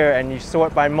right here and you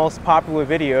sort by most popular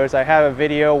videos, I have a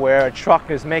video where a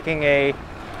truck is making a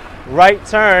right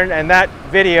turn, and that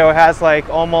video has like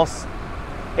almost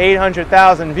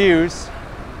 800,000 views.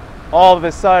 All of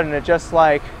a sudden it just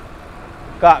like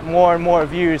got more and more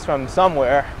views from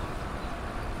somewhere.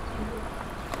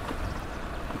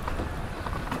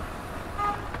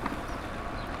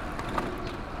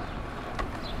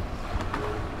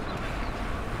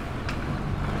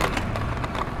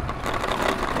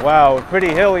 Wow, pretty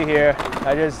hilly here.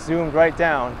 I just zoomed right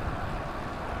down.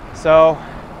 So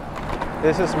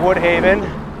this is Woodhaven,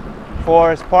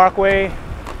 Forest Parkway,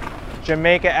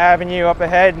 Jamaica Avenue up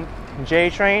ahead, J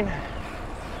train.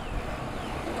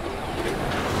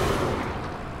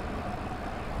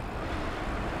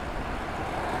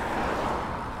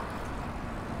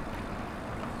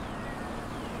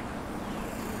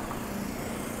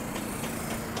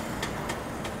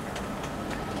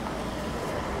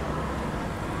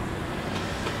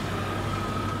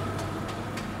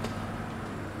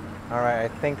 All right, I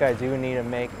think I do need to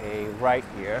make a right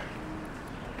here.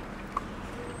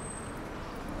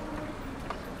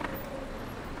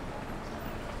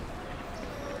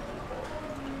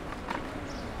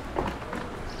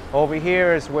 Over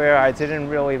here is where I didn't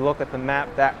really look at the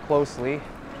map that closely,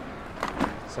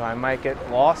 so I might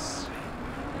get lost.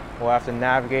 We'll have to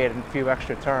navigate a few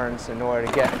extra turns in order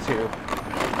to get to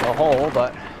the hole,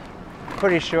 but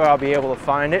pretty sure I'll be able to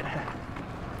find it.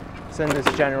 It's in this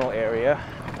general area.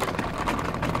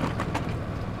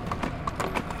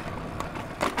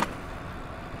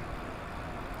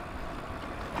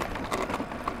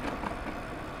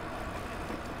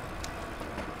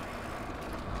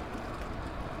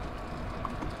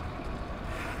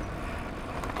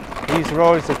 These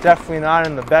roads are definitely not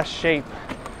in the best shape.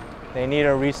 They need a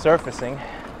resurfacing.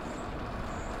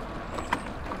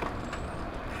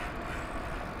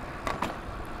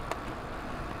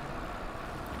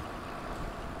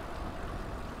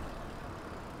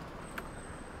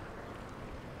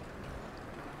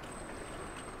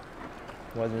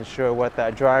 Wasn't sure what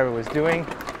that driver was doing.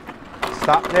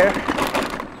 Stop there.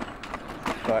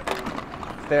 But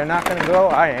if they're not going to go,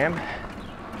 I am.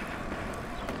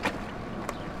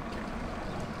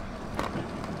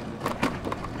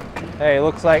 Hey, it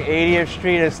looks like 80th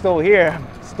Street is still here,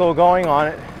 still going on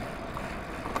it.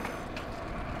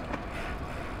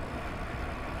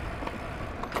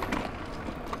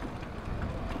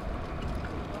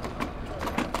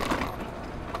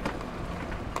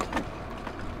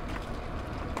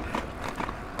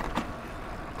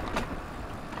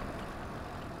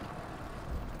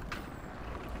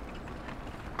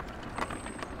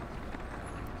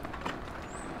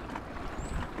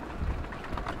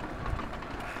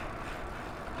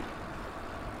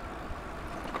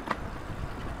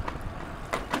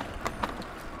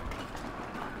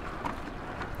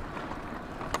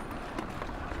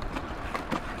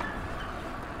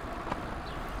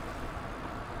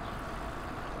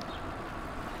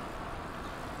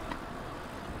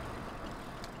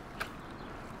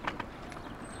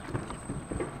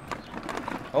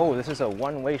 Oh, this is a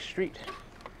one-way street.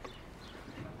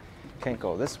 Can't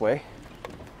go this way.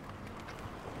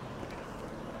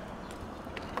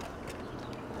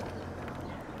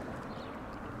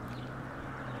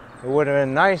 It would have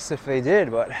been nice if they did,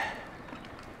 but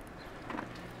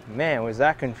man, was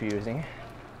that confusing.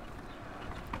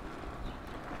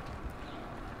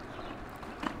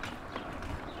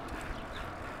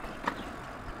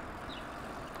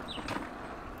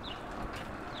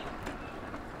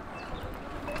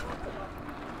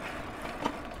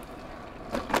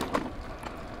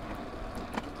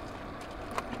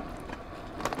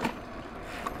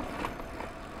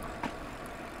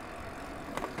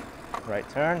 Right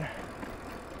turn.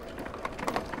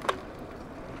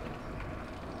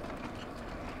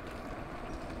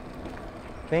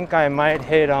 Think I might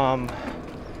hit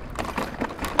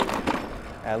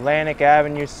Atlantic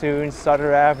Avenue soon,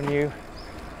 Sutter Avenue,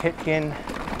 Pitkin.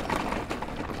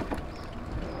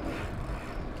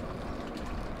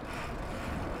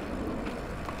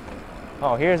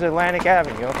 Oh, here's Atlantic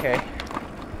Avenue, okay.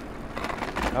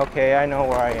 Okay, I know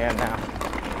where I am now.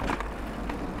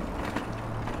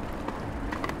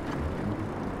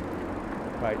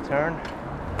 Right turn.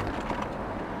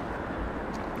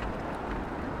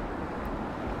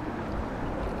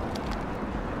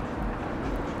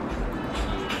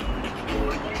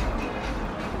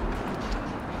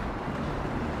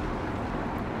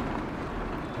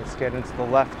 Let's get into the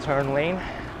left turn lane.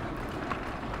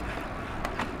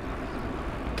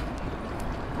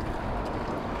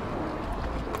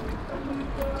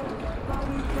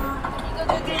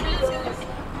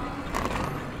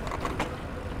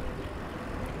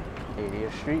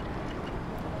 Street.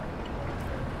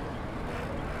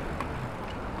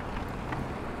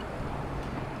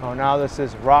 Oh, now this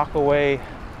is Rockaway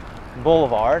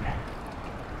Boulevard.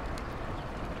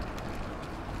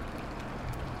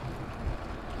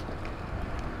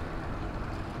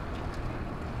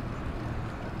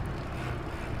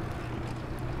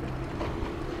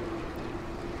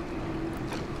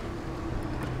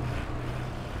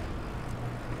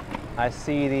 I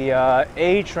see the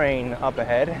A train up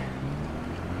ahead.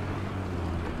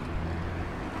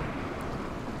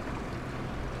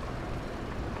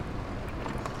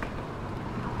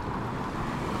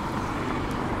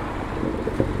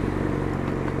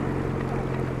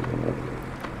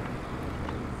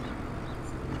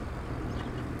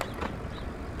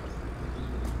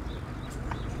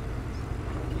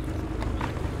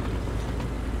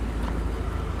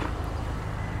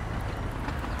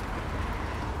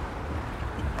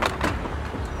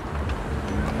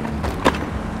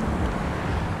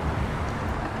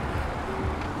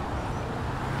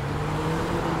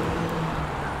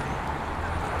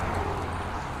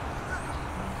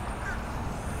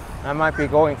 I might be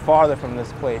going farther from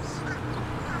this place.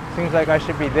 Seems like I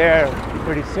should be there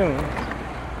pretty soon.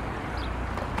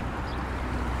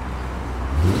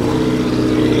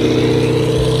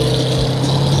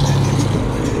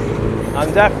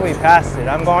 I'm definitely past it.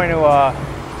 I'm going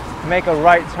to make a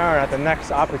right turn at the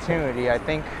next opportunity. I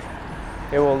think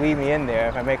it will lead me in there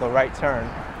if I make a right turn.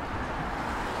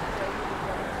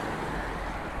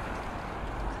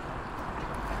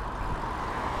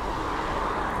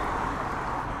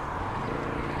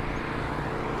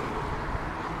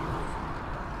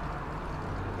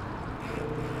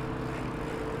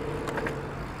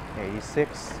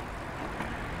 '86.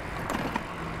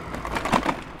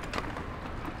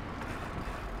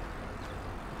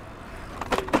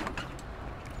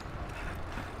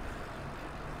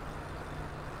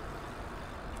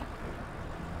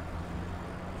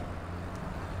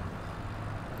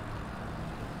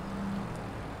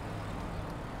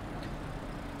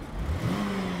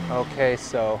 Okay,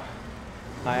 so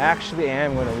I actually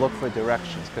am going to look for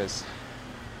directions because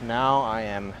now I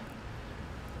am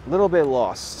a little bit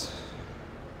lost.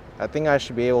 I think I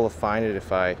should be able to find it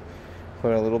if I put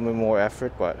in a little bit more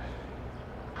effort, but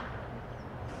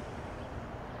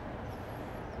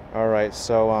all right,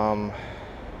 so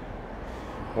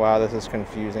wow, this is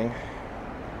confusing.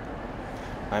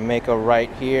 I make a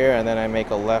right here and then I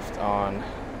make a left on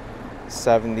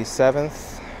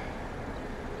 77th.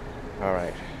 All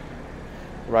right,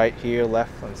 right here,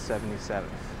 left on 77th.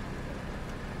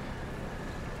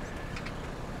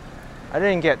 I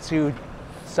didn't get too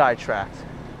sidetracked,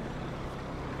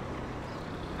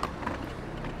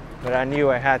 but I knew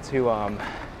I had to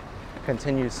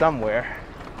continue somewhere.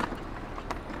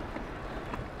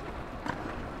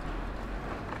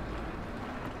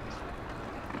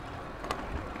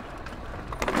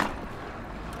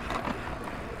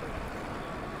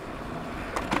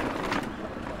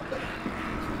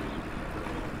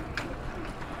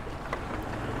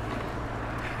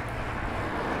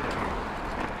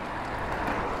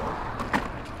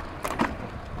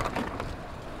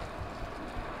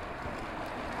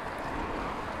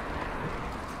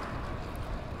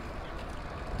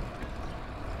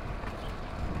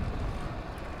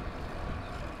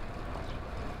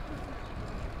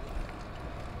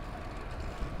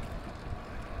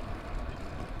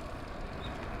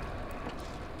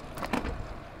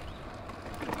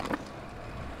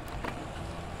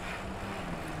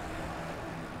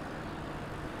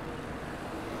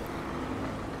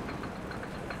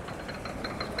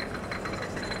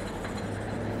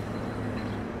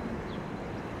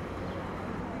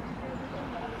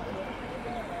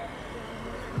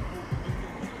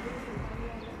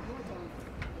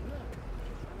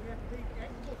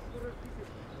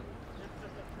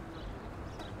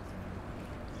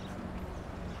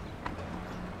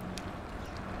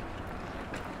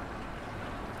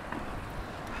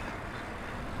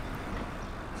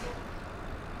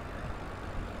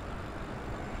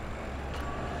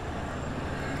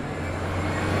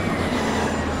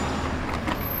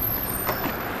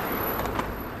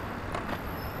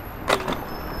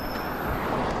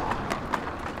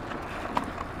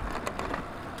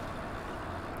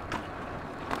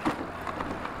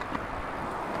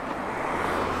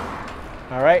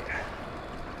 All right,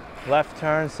 left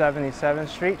turn 77th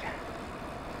Street,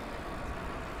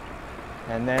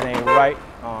 and then a right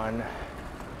on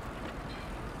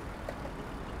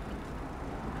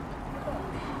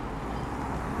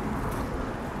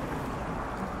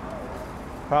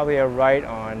probably a right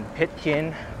on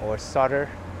Pitkin or Sutter.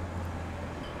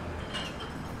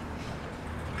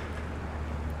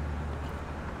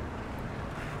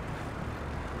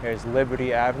 There's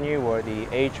Liberty Avenue where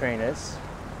the A train is.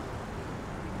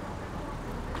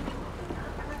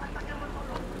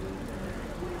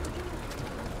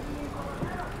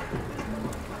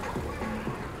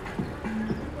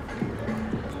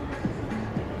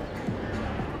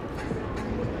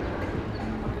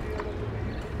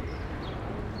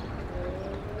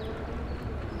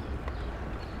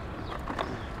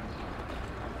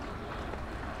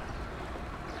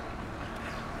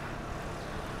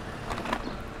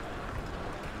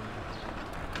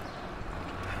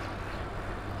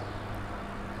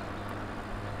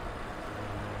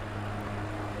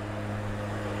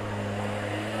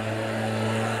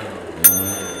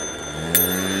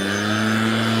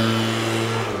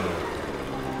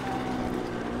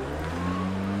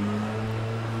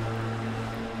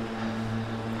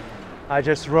 I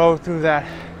just rode through that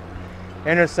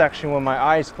intersection with my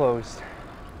eyes closed.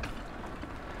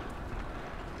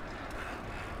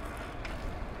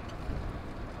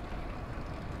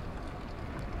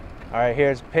 All right,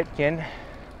 here's Pitkin.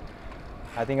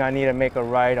 I think I need to make a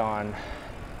right on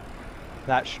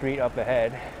that street up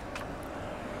ahead.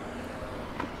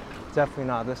 Definitely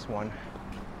not this one.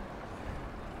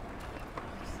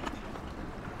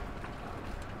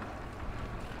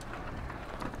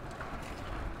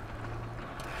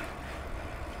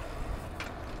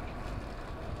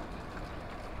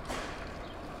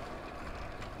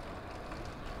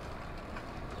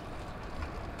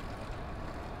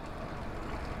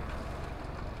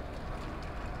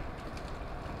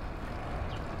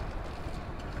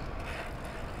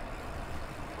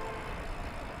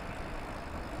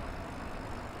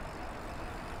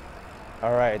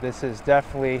 All right, this is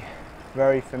definitely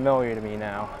very familiar to me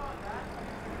now.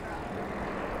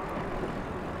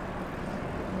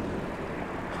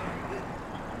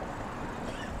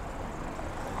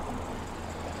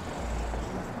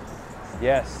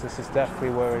 Yes, this is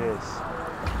definitely where it is.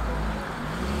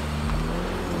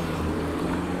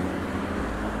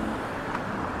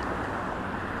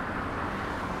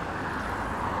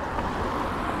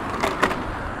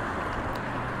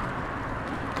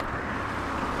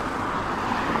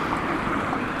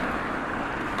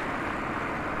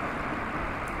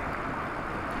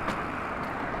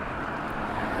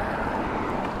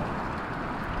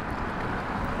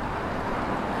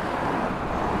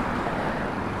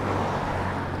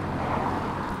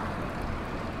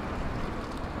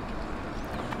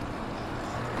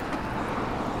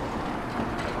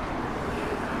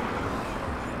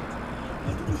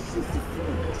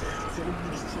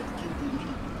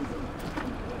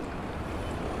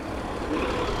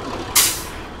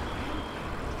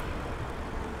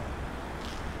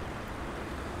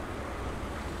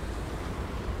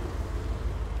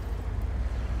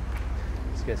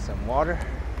 Let's get some water.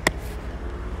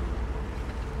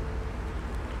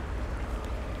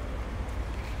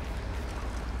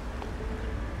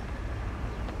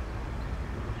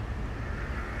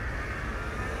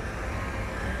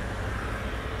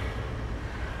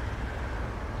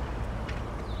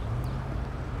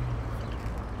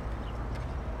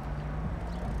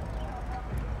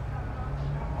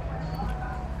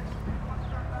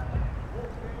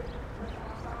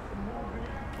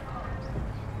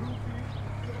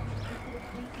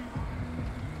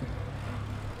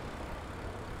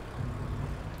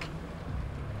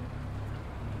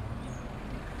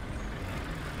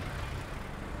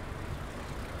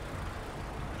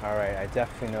 All right, I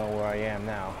definitely know where I am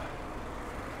now.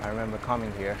 I remember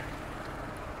coming here.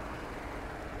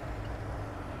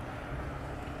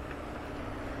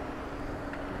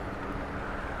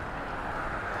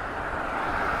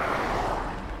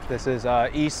 This is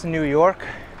East New York.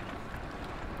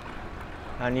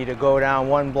 I need to go down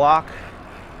 1 block,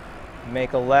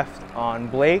 make a left on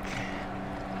Blake,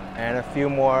 and a few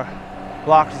more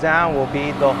blocks down will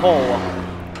be the Hole.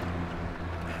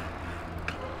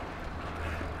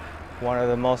 One of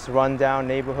the most run-down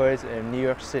neighborhoods in New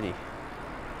York City.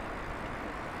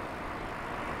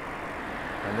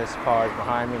 And this car is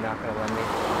behind me, not gonna let me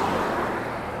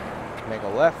make a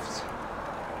left.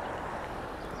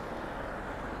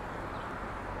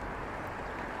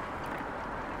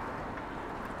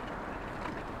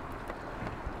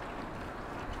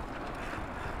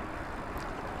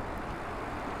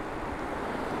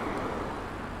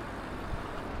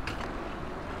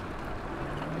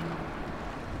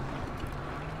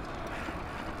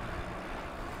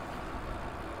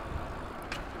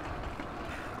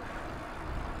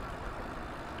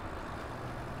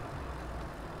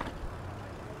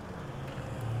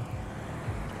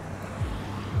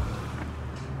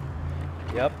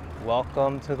 Yep,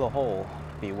 welcome to the Hole.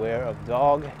 Beware of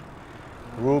dog.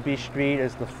 Ruby Street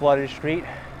is the flooded street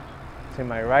to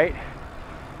my right.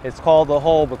 It's called the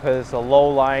Hole because it's a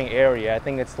low-lying area. I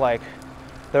think it's like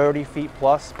 30 feet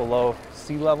plus below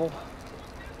sea level.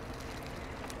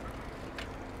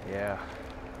 Yeah,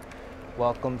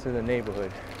 welcome to the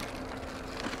neighborhood.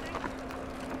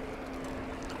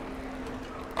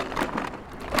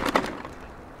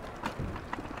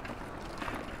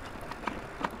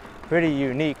 Pretty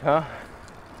unique, huh?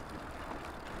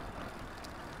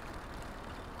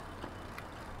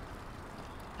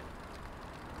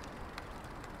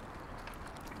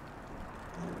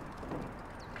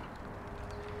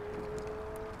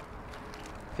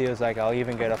 Feels like I'll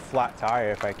even get a flat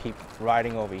tire if I keep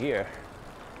riding over here.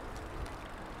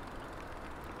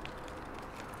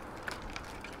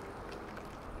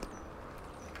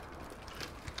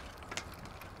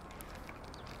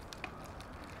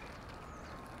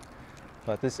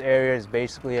 But this area is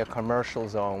basically a commercial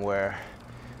zone where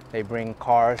they bring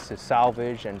cars to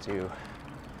salvage and to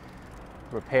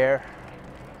repair.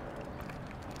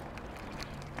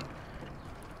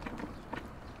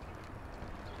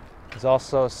 There's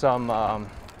also some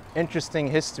interesting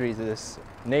history to this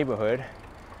neighborhood.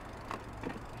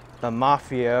 The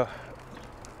mafia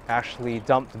actually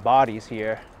dumped bodies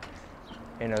here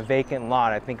in a vacant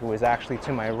lot. I think it was actually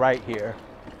to my right here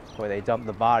where they dumped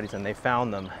the bodies and they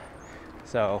found them.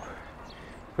 So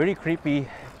pretty creepy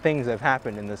things have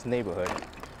happened in this neighborhood.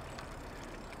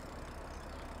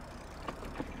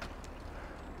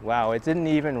 Wow, it didn't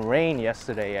even rain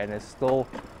yesterday and there's still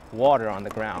water on the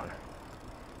ground.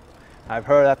 I've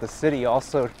heard that the city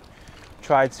also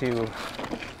tried to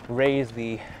raise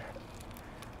the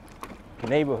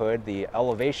neighborhood, the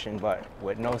elevation, but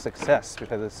with no success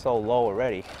because it's so low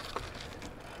already.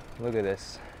 Look at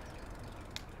this.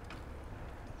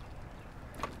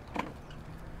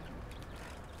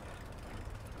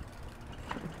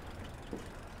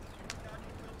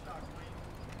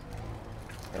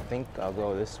 I think I'll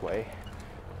go this way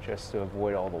just to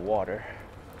avoid all the water.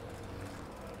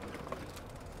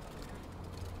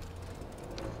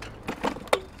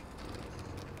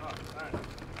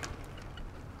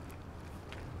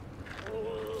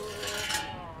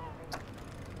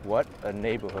 What a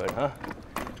neighborhood, huh?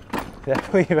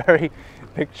 Definitely very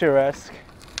picturesque.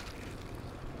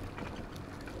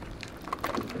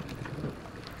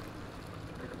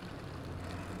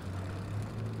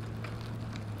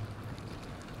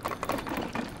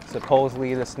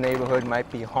 Supposedly this neighborhood might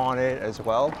be haunted as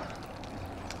well.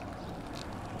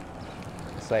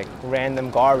 It's like random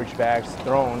garbage bags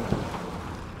thrown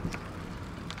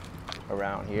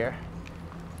around here.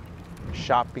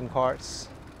 Shopping carts.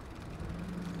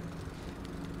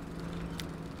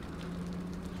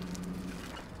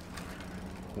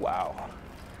 Wow.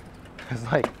 It's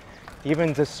like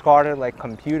even discarded like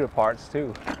computer parts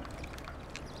too.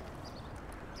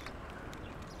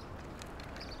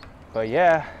 But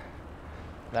yeah,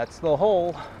 that's the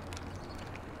hole.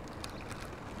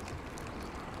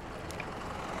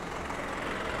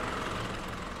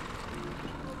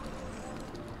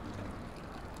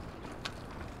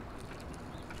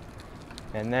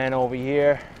 And then over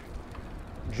here,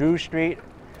 Drew Street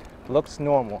looks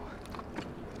normal.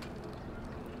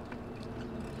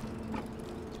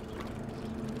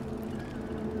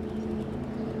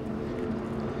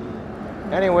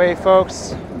 Anyway,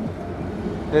 folks,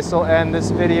 this will end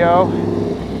this video.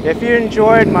 If you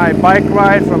enjoyed my bike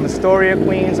ride from Astoria,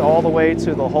 Queens, all the way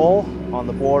to the hole on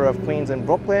the border of Queens and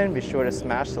Brooklyn, be sure to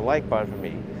smash the like button for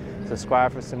me.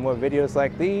 Subscribe for some more videos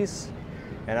like these,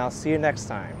 and I'll see you next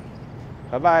time.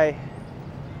 Bye-bye.